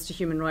when it comes to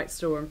human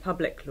rights law and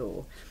public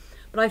law.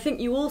 But I think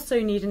you also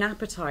need an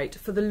appetite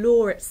for the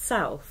law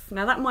itself.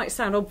 Now, that might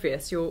sound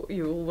obvious, you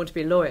all want to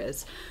be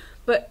lawyers,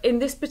 but in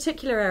this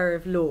particular area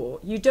of law,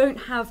 you don't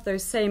have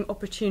those same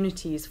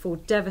opportunities for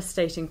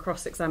devastating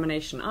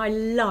cross-examination. I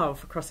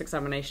love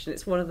cross-examination.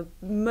 It's one of the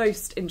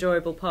most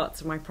enjoyable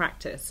parts of my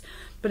practice,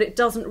 but it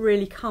doesn't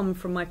really come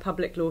from my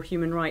public law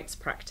human rights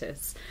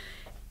practice.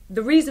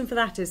 The reason for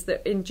that is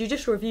that in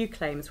judicial review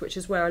claims, which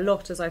is where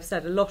as I've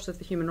said, a lot of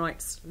the human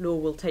rights law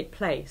will take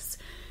place,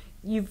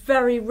 you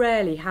very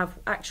rarely have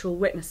actual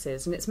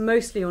witnesses, and it's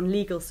mostly on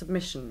legal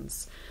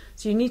submissions.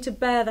 So you need to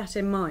bear that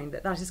in mind,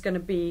 that is going to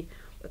be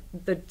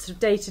the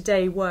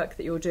day-to-day work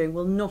that you're doing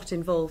will not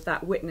involve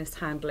that witness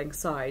handling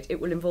side. It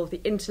will involve the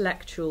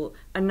intellectual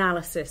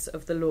analysis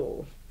of the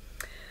law.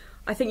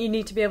 I think you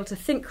need to be able to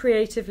think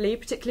creatively,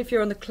 particularly if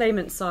you're on the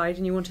claimant side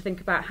and you want to think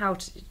about how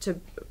to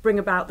bring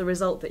about the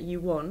result that you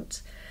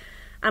want.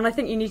 And I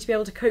think you need to be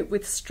able to cope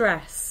with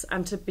stress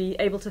and to be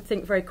able to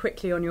think very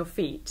quickly on your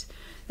feet.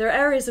 There are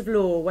areas of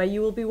law where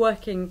you will be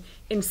working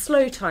in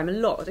slow time a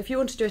lot. If you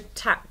want to do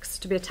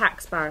to be a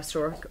tax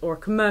barrister or a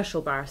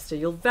commercial barrister,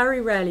 you'll very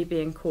rarely be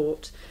in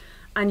court,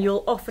 and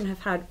you'll often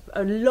have had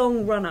a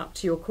long run-up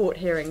to your court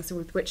hearings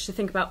with which to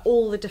think about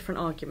all the different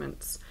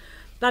arguments.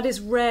 That is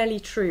rarely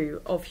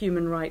true of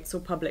human rights or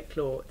public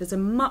law. There's a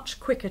much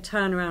quicker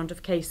turnaround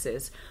of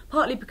cases,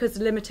 partly because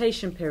the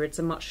limitation periods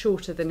are much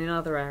shorter than in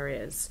other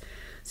areas.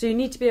 So you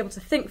need to be able to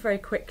think very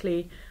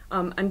quickly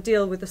and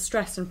deal with the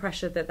stress and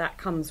pressure that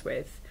comes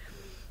with.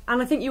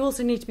 And I think you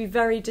also need to be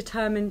very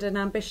determined and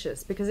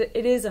ambitious, because it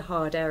is a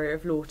hard area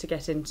of law to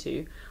get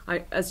into.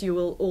 As you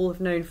will all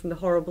have known from the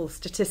horrible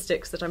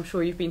statistics that I'm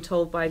sure you've been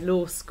told by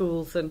law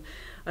schools and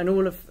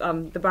all of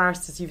the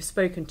barristers you've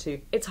spoken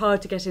to, it's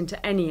hard to get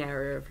into any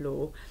area of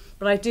law.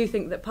 But I do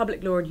think that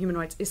public law and human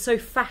rights is so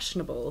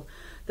fashionable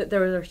that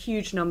there are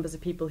huge numbers of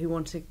people who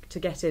want to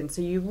get in.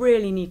 So you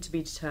really need to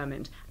be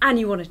determined, and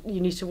you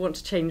need to want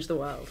to change the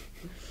world.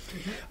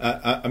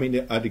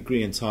 I'd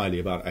agree entirely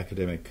about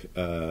academic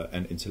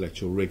and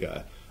intellectual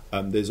rigour.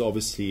 There's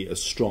obviously a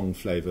strong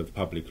flavour of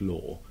public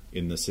law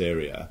in this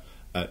area.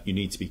 You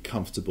need to be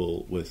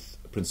comfortable with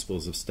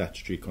principles of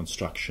statutory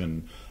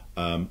construction.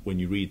 When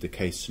you read the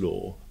case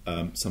law,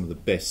 some of the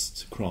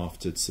best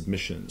crafted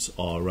submissions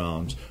are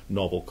around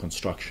novel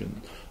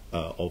construction.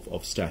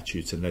 of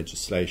statutes and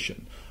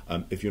legislation.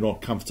 If you're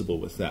not comfortable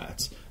with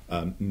that,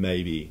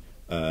 maybe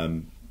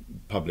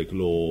public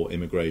law,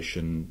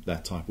 immigration,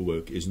 that type of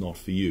work is not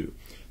for you.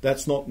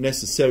 That's not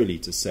necessarily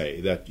to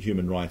say that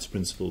human rights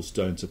principles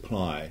don't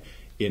apply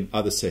in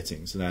other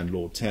settings,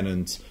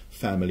 landlord-tenant,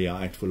 family.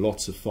 I act for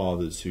lots of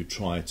fathers who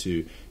try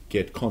to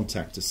get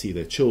contact to see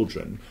their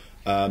children.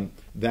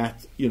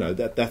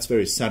 That's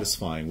very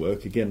satisfying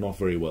work. Again, not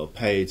very well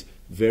paid.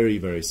 Very,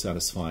 very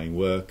satisfying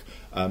work.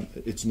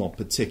 It's not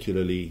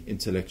particularly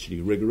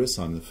intellectually rigorous,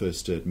 I'm the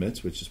first to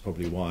admit, which is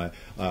probably why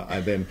I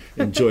then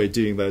enjoy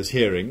doing those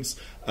hearings.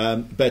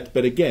 But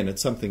again,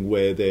 it's something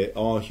where there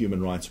are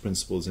human rights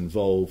principles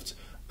involved,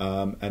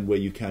 and where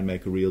you can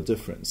make a real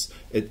difference.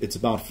 It's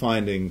about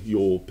finding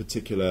your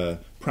particular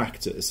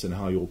practice and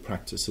how your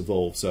practice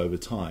evolves over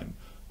time.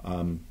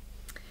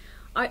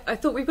 I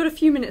thought we've got a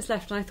few minutes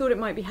left, and I thought it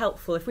might be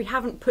helpful, if we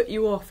haven't put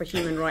you off a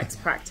human rights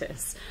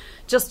practice,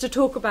 just to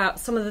talk about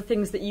some of the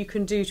things that you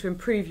can do to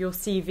improve your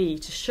CV,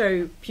 to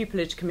show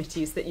pupillage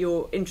committees that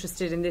you're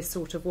interested in this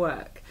sort of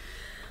work.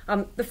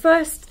 The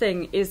first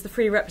thing is the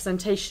Free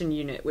Representation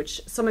Unit,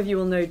 which some of you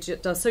will know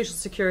does social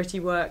security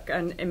work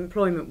and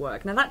employment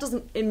work. Now, that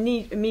doesn't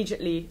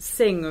immediately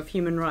sing of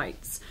human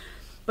rights,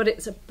 but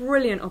it's a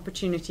brilliant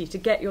opportunity to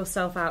get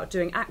yourself out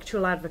doing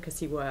actual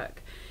advocacy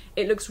work.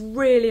 It looks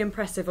really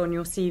impressive on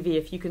your CV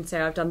if you can say,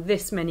 I've done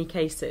this many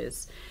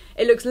cases.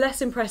 It looks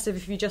less impressive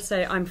if you just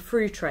say, I'm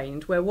FRU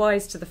trained. We're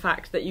wise to the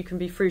fact that you can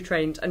be FRU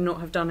trained and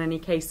not have done any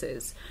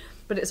cases.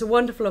 But it's a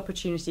wonderful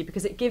opportunity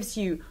because it gives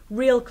you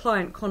real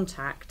client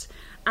contact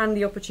and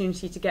the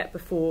opportunity to get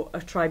before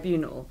a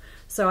tribunal.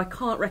 So I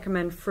can't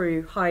recommend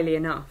FRU highly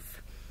enough.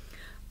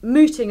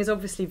 Mooting is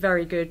obviously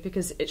very good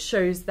because it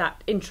shows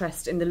that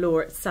interest in the law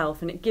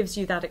itself, and it gives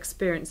you that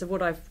experience of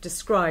what I've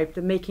described,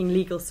 the making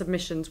legal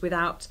submissions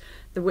without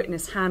the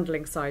witness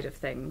handling side of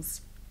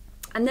things.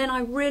 And then I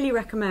really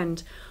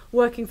recommend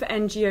working for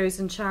NGOs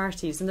and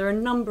charities, and there are a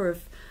number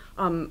of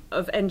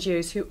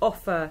NGOs who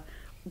offer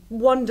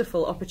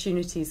wonderful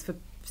opportunities for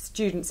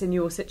students in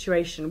your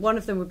situation. One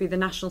of them would be the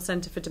National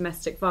Centre for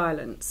Domestic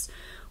Violence,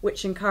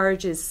 which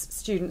encourages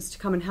students to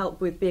come and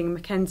help with being a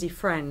Mackenzie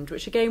friend,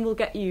 which again will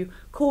get you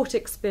court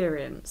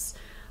experience,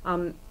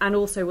 and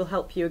also will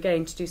help you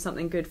again to do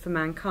something good for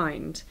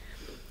mankind.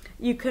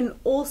 You can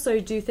also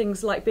do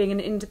things like being an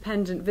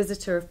independent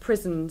visitor of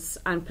prisons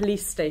and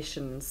police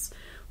stations,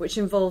 which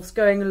involves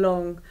going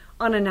along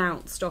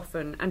unannounced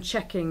often and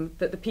checking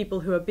that the people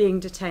who are being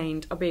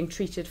detained are being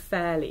treated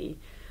fairly.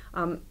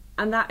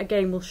 And that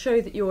again will show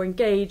that you're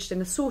engaged in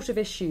the sort of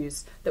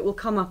issues that will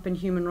come up in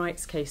human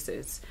rights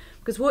cases.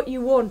 Because what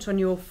you want on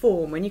your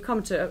form, when you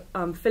come to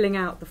filling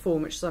out the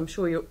form, which I'm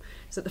sure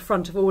is at the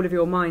front of all of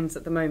your minds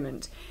at the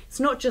moment, it's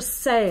not just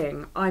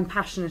saying, I'm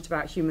passionate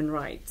about human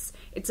rights,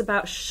 it's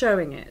about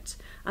showing it.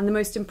 And the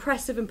most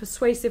impressive and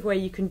persuasive way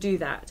you can do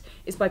that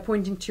is by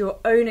pointing to your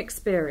own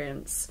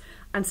experience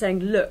and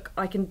saying, look,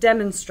 I can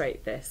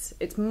demonstrate this.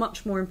 It's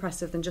much more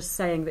impressive than just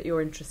saying that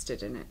you're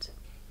interested in it.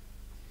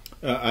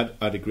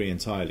 I'd agree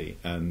entirely,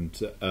 and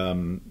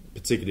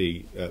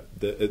particularly,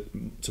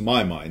 to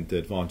my mind, the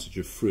advantage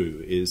of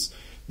FRU is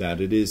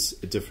that it is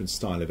a different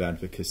style of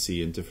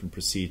advocacy and different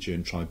procedure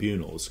in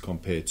tribunals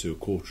compared to a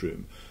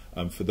courtroom.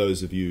 For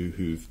those of you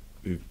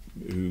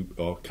who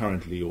are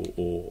currently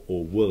or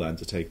will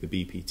undertake the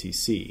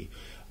BPTC,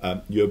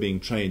 you're being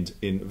trained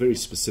in a very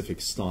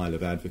specific style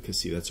of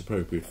advocacy that's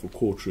appropriate for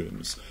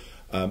courtrooms.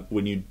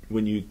 When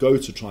you go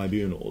to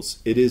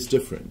tribunals, it is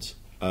different.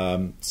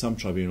 Some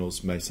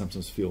tribunals may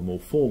sometimes feel more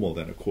formal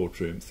than a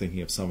courtroom,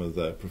 thinking of some of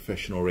the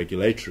professional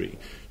regulatory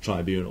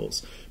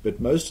tribunals. But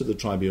most of the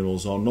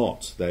tribunals are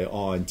not. They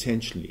are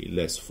intentionally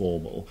less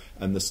formal,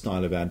 and the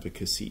style of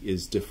advocacy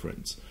is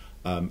different.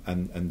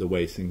 And the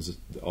way things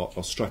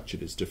are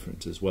structured is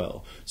different as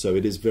well. So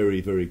it is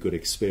very, very good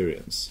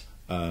experience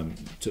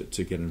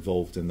to get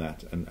involved in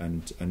that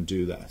and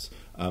do that.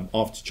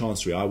 After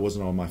Chancery, I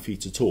wasn't on my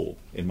feet at all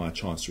in my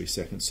Chancery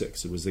second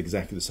six. It was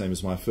exactly the same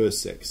as my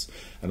first six.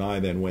 And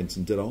I then went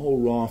and did a whole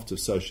raft of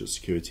Social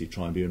Security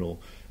Tribunal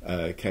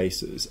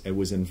cases. It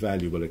was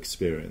invaluable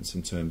experience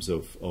in terms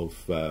of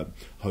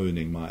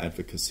honing my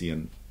advocacy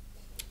and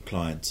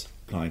client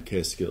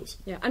care skills.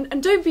 Yeah,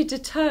 and don't be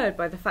deterred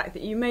by the fact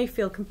that you may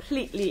feel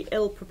completely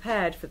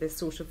ill-prepared for this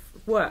sort of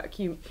work.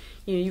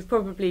 You've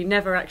probably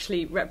never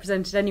actually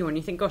represented anyone.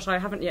 You think, gosh, I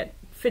haven't yet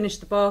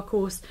finished the bar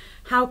course.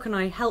 How can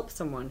I help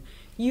someone?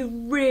 You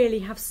really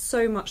have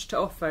so much to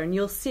offer, and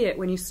you'll see it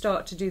when you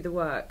start to do the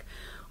work.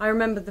 I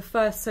remember the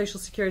first social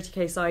security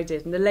case I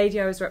did, and the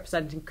lady I was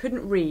representing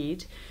couldn't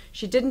read.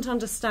 She didn't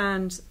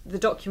understand the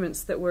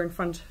documents that were in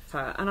front of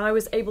her, and I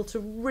was able to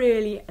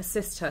really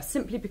assist her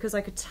simply because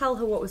I could tell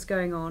her what was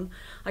going on,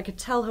 I could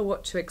tell her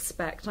what to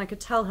expect, and I could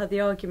tell her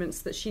the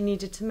arguments that she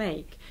needed to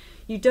make.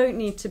 You don't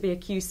need to be a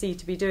QC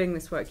to be doing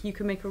this work. You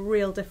can make a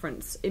real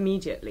difference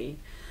immediately.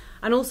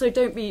 And also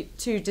don't be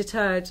too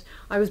deterred.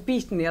 I was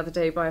beaten the other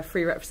day by a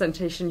Free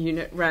Representation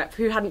Unit rep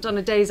who hadn't done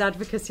a day's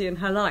advocacy in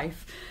her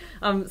life.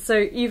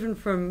 So even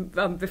from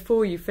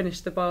before you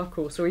finished the bar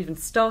course or even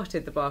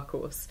started the bar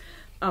course,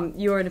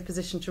 you're in a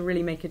position to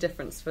really make a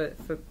difference for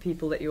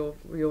people that you're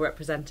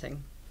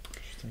representing.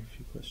 Just take a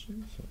few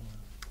questions.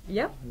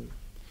 Yeah.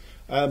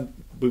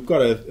 We've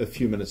got a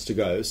few minutes to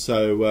go,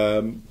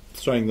 so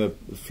throwing the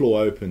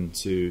floor open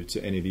to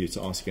any of you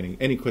to ask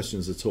any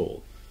questions at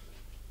all.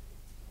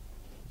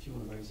 If you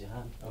want to raise your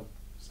hand, I'll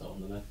start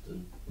on the left.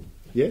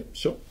 Yeah,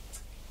 sure.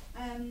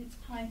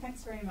 Hi,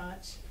 thanks very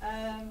much.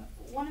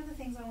 One of the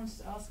things I wanted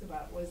to ask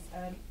about was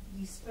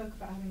you spoke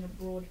about having a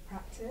broad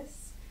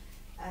practice,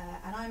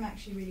 and I'm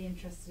actually really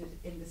interested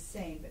in the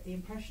same, but the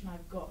impression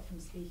I've got from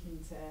speaking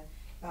to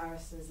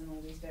barristers and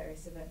all these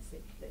various events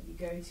that you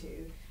go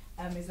to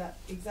is that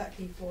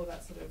exactly for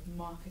that sort of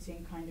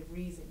marketing kind of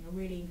reason, you're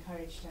really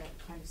encouraged to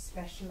kind of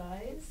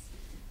specialise,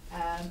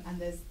 and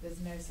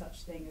there's no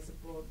such thing as a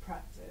broad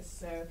practice.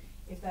 So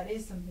if that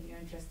is something you're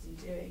interested in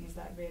doing, is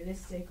that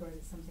realistic, or is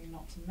it something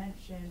not to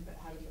mention but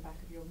have in the back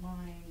of your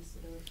mind,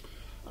 sort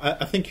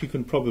of? I think you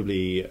can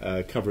probably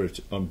cover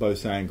it on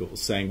both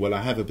angles, saying, well,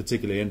 I have a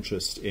particular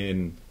interest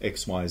in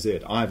X, Y,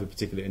 Z. I have a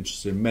particular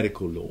interest in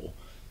medical law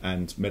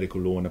and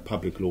medical law in a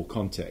public law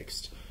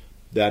context.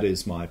 That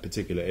is my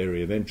particular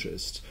area of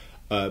interest.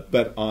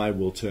 But I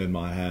will turn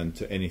my hand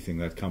to anything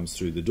that comes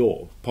through the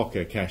door.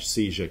 Pocket cash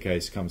seizure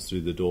case comes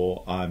through the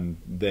door. I'm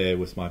there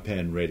with my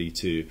pen ready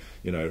to,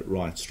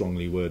 write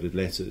strongly worded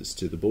letters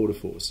to the Border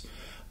Force.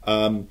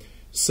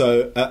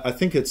 So I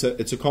think it's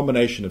a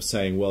combination of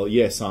saying, well,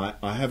 yes, I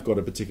have got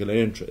a particular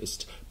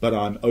interest, but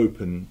I'm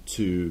open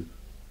to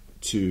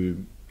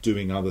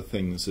doing other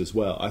things as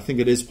well. I think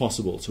it is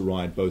possible to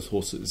ride both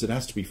horses. It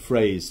has to be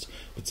phrased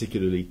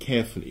particularly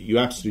carefully.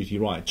 You're absolutely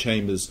right.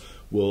 Chambers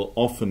will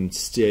often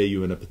steer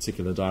you in a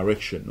particular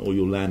direction, or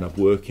you'll land up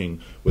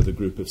working with a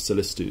group of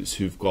solicitors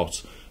who've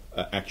got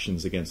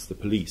actions against the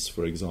police,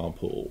 for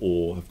example,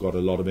 or have got a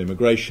lot of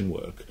immigration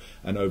work,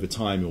 and over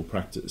time your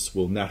practice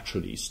will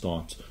naturally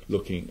start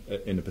looking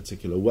in a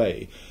particular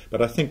way.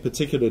 But I think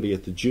particularly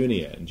at the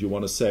junior end, you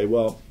want to say,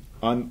 well,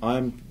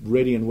 I'm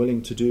ready and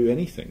willing to do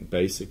anything,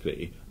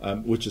 basically,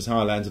 which is how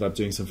I landed up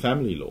doing some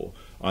family law.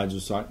 I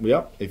just like,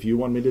 if you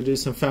want me to do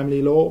some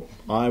family law,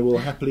 I will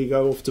happily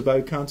go off to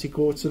Bow County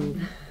Court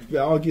and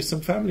argue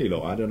some family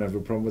law. I don't have a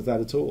problem with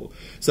that at all.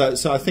 So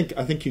I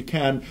think you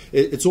can.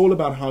 It's all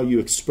about how you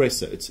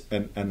express it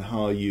and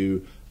how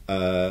you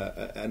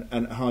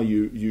and how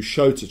you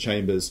show to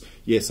Chambers,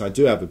 yes, I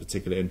do have a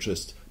particular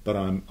interest, but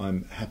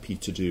I'm happy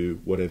to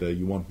do whatever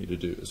you want me to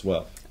do as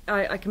well.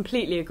 I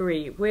completely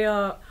agree.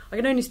 I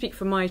can only speak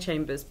for my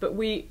chambers, but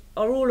we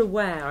are all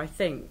aware, I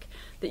think,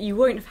 that you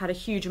won't have had a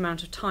huge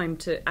amount of time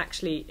to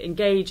actually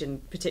engage in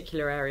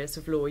particular areas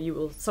of law.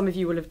 Some of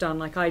you will have done,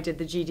 like I did,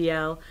 the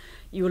GDL.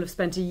 You will have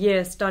spent a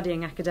year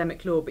studying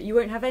academic law, but you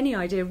won't have any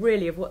idea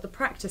really of what the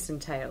practice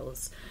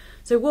entails.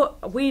 So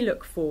what we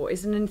look for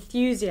is an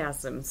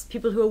enthusiasm,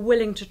 people who are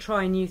willing to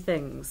try new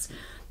things,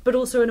 but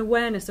also an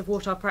awareness of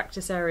what our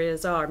practice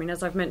areas are. I mean,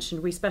 as I've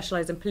mentioned, we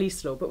specialise in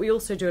police law, but we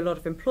also do a lot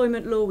of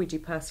employment law, we do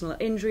personal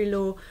injury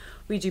law,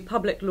 we do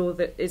public law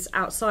that is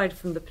outside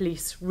from the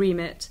police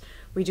remit,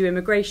 we do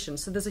immigration.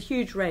 So there's a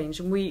huge range,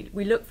 and we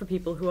look for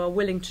people who are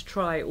willing to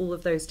try all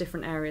of those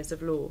different areas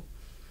of law.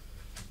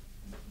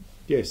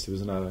 Yes, there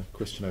was another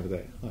question over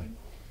there.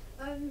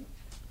 Hi.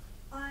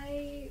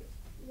 I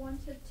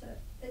wanted to...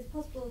 It's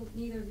possible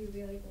neither of you will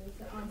be able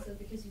to answer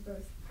because you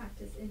both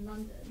practice in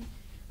London.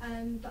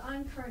 But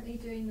I'm currently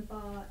doing the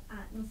bar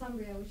at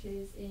Northumbria, which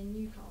is in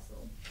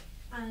Newcastle,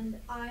 and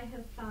I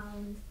have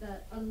found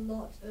that a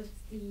lot of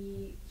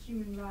the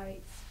human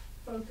rights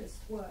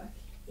focused work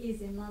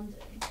is in London.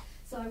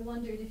 So I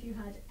wondered if you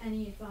had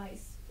any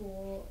advice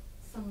for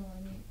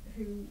someone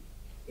who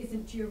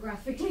isn't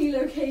geographically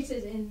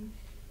located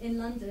in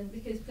London,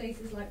 because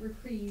places like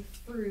Reprieve,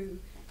 Frew,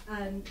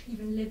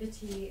 even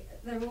Liberty,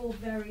 they're all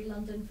very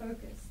London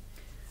focused.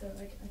 So I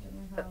don't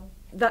know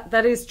how...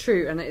 That is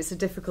true, and it's a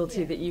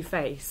difficulty that you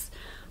face.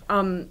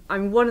 One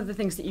of the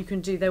things that you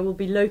can do, there will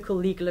be local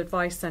legal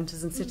advice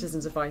centres and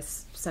citizens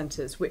advice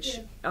centres, which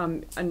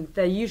and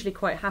they're usually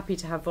quite happy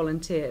to have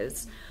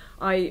volunteers.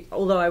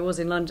 Although I was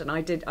in London,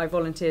 I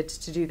volunteered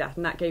to do that,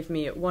 and that gave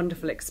me a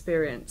wonderful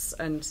experience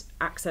and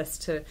access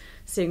to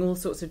seeing all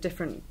sorts of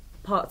different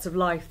parts of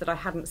life that I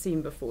hadn't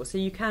seen before. So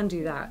you can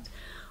do that.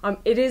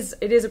 It is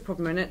a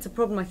problem, and it's a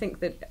problem I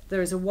think that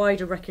there is a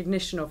wider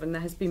recognition of, and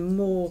there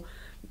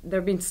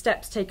have been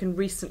steps taken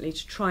recently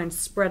to try and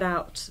spread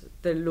out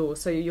the law.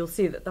 So you'll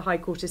see that the High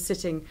Court is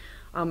sitting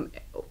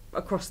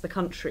across the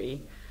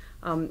country,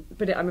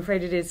 but I'm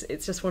afraid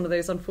it's just one of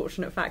those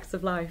unfortunate facts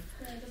of life.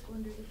 Yeah, I just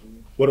wondered if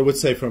you... What I would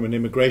say from an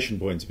immigration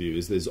point of view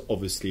is there's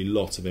obviously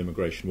lots of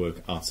immigration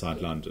work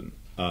outside London.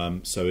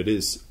 So it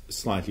is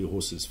slightly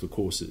horses for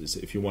courses.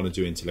 If you want to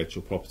do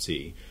intellectual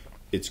property,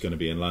 it's going to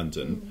be in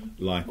London.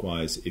 Mm-hmm.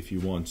 Likewise, if you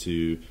want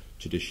to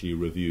judicially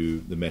review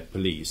the Met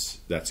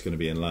Police, that's going to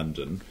be in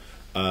London.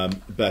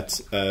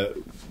 But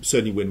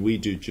certainly when we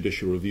do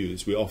judicial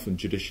reviews, we're often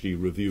judicially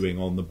reviewing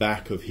on the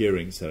back of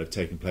hearings that have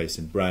taken place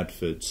in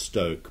Bradford,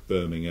 Stoke,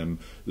 Birmingham,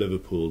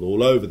 Liverpool,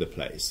 all over the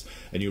place.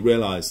 And you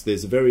realise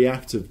there's a very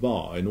active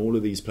bar in all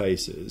of these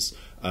places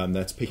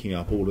that's picking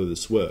up all of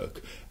this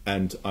work.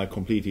 And I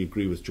completely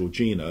agree with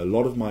Georgina. A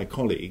lot of my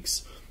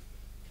colleagues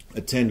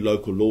attend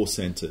local law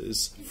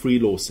centres, free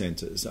law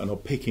centres, and are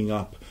picking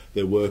up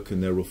their work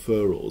and their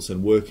referrals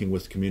and working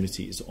with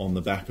communities on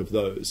the back of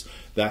those.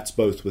 That's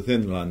both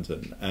within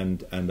London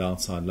and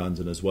outside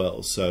London as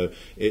well. So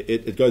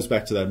it goes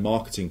back to that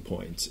marketing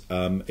point.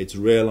 It's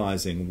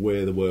realising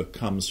where the work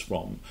comes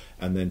from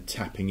and then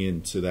tapping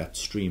into that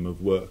stream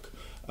of work.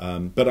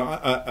 But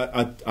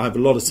I have a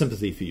lot of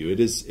sympathy for you.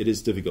 It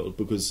is difficult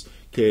because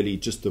clearly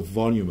just the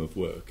volume of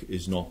work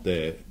is not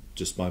there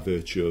just by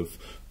virtue of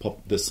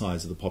the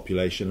size of the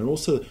population, and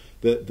also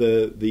for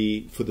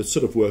the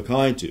sort of work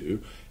I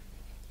do,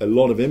 a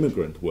lot of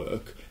immigrant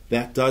work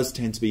that does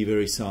tend to be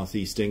very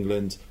southeast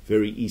England,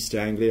 very East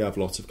Anglia. I have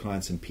lots of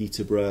clients in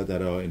Peterborough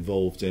that are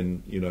involved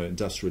in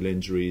industrial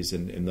injuries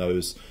in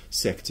those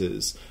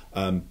sectors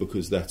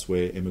because that's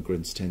where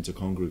immigrants tend to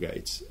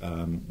congregate,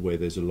 where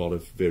there's a lot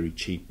of very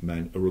cheap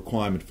a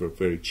requirement for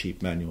very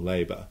cheap manual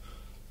labour.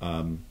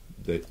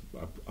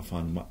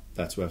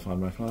 That's where I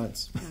find my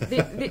clients.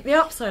 The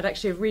upside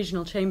actually of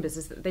regional chambers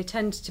is that they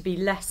tend to be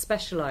less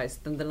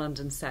specialised than the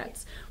London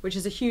sets, which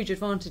is a huge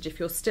advantage if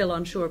you're still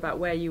unsure about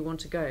where you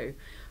want to go.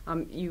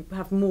 You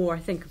have more, I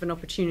think, of an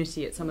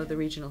opportunity at some of the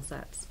regional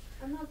sets.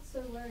 I'm not so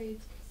worried.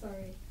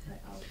 Sorry.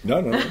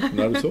 No,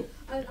 not at all.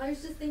 I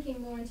was just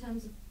thinking more in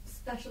terms of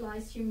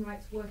specialised human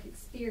rights work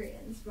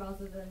experience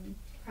rather than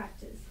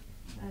practice.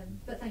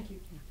 But thank you.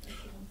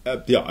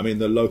 Yeah, I mean,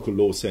 the local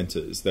law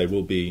centres, they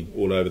will be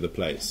all over the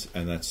place,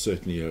 and that's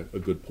certainly a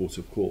good port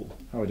of call.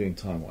 How are we doing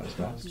time-wise,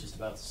 guys? I was just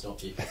about to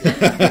stop you.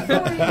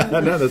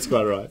 No, that's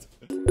quite right.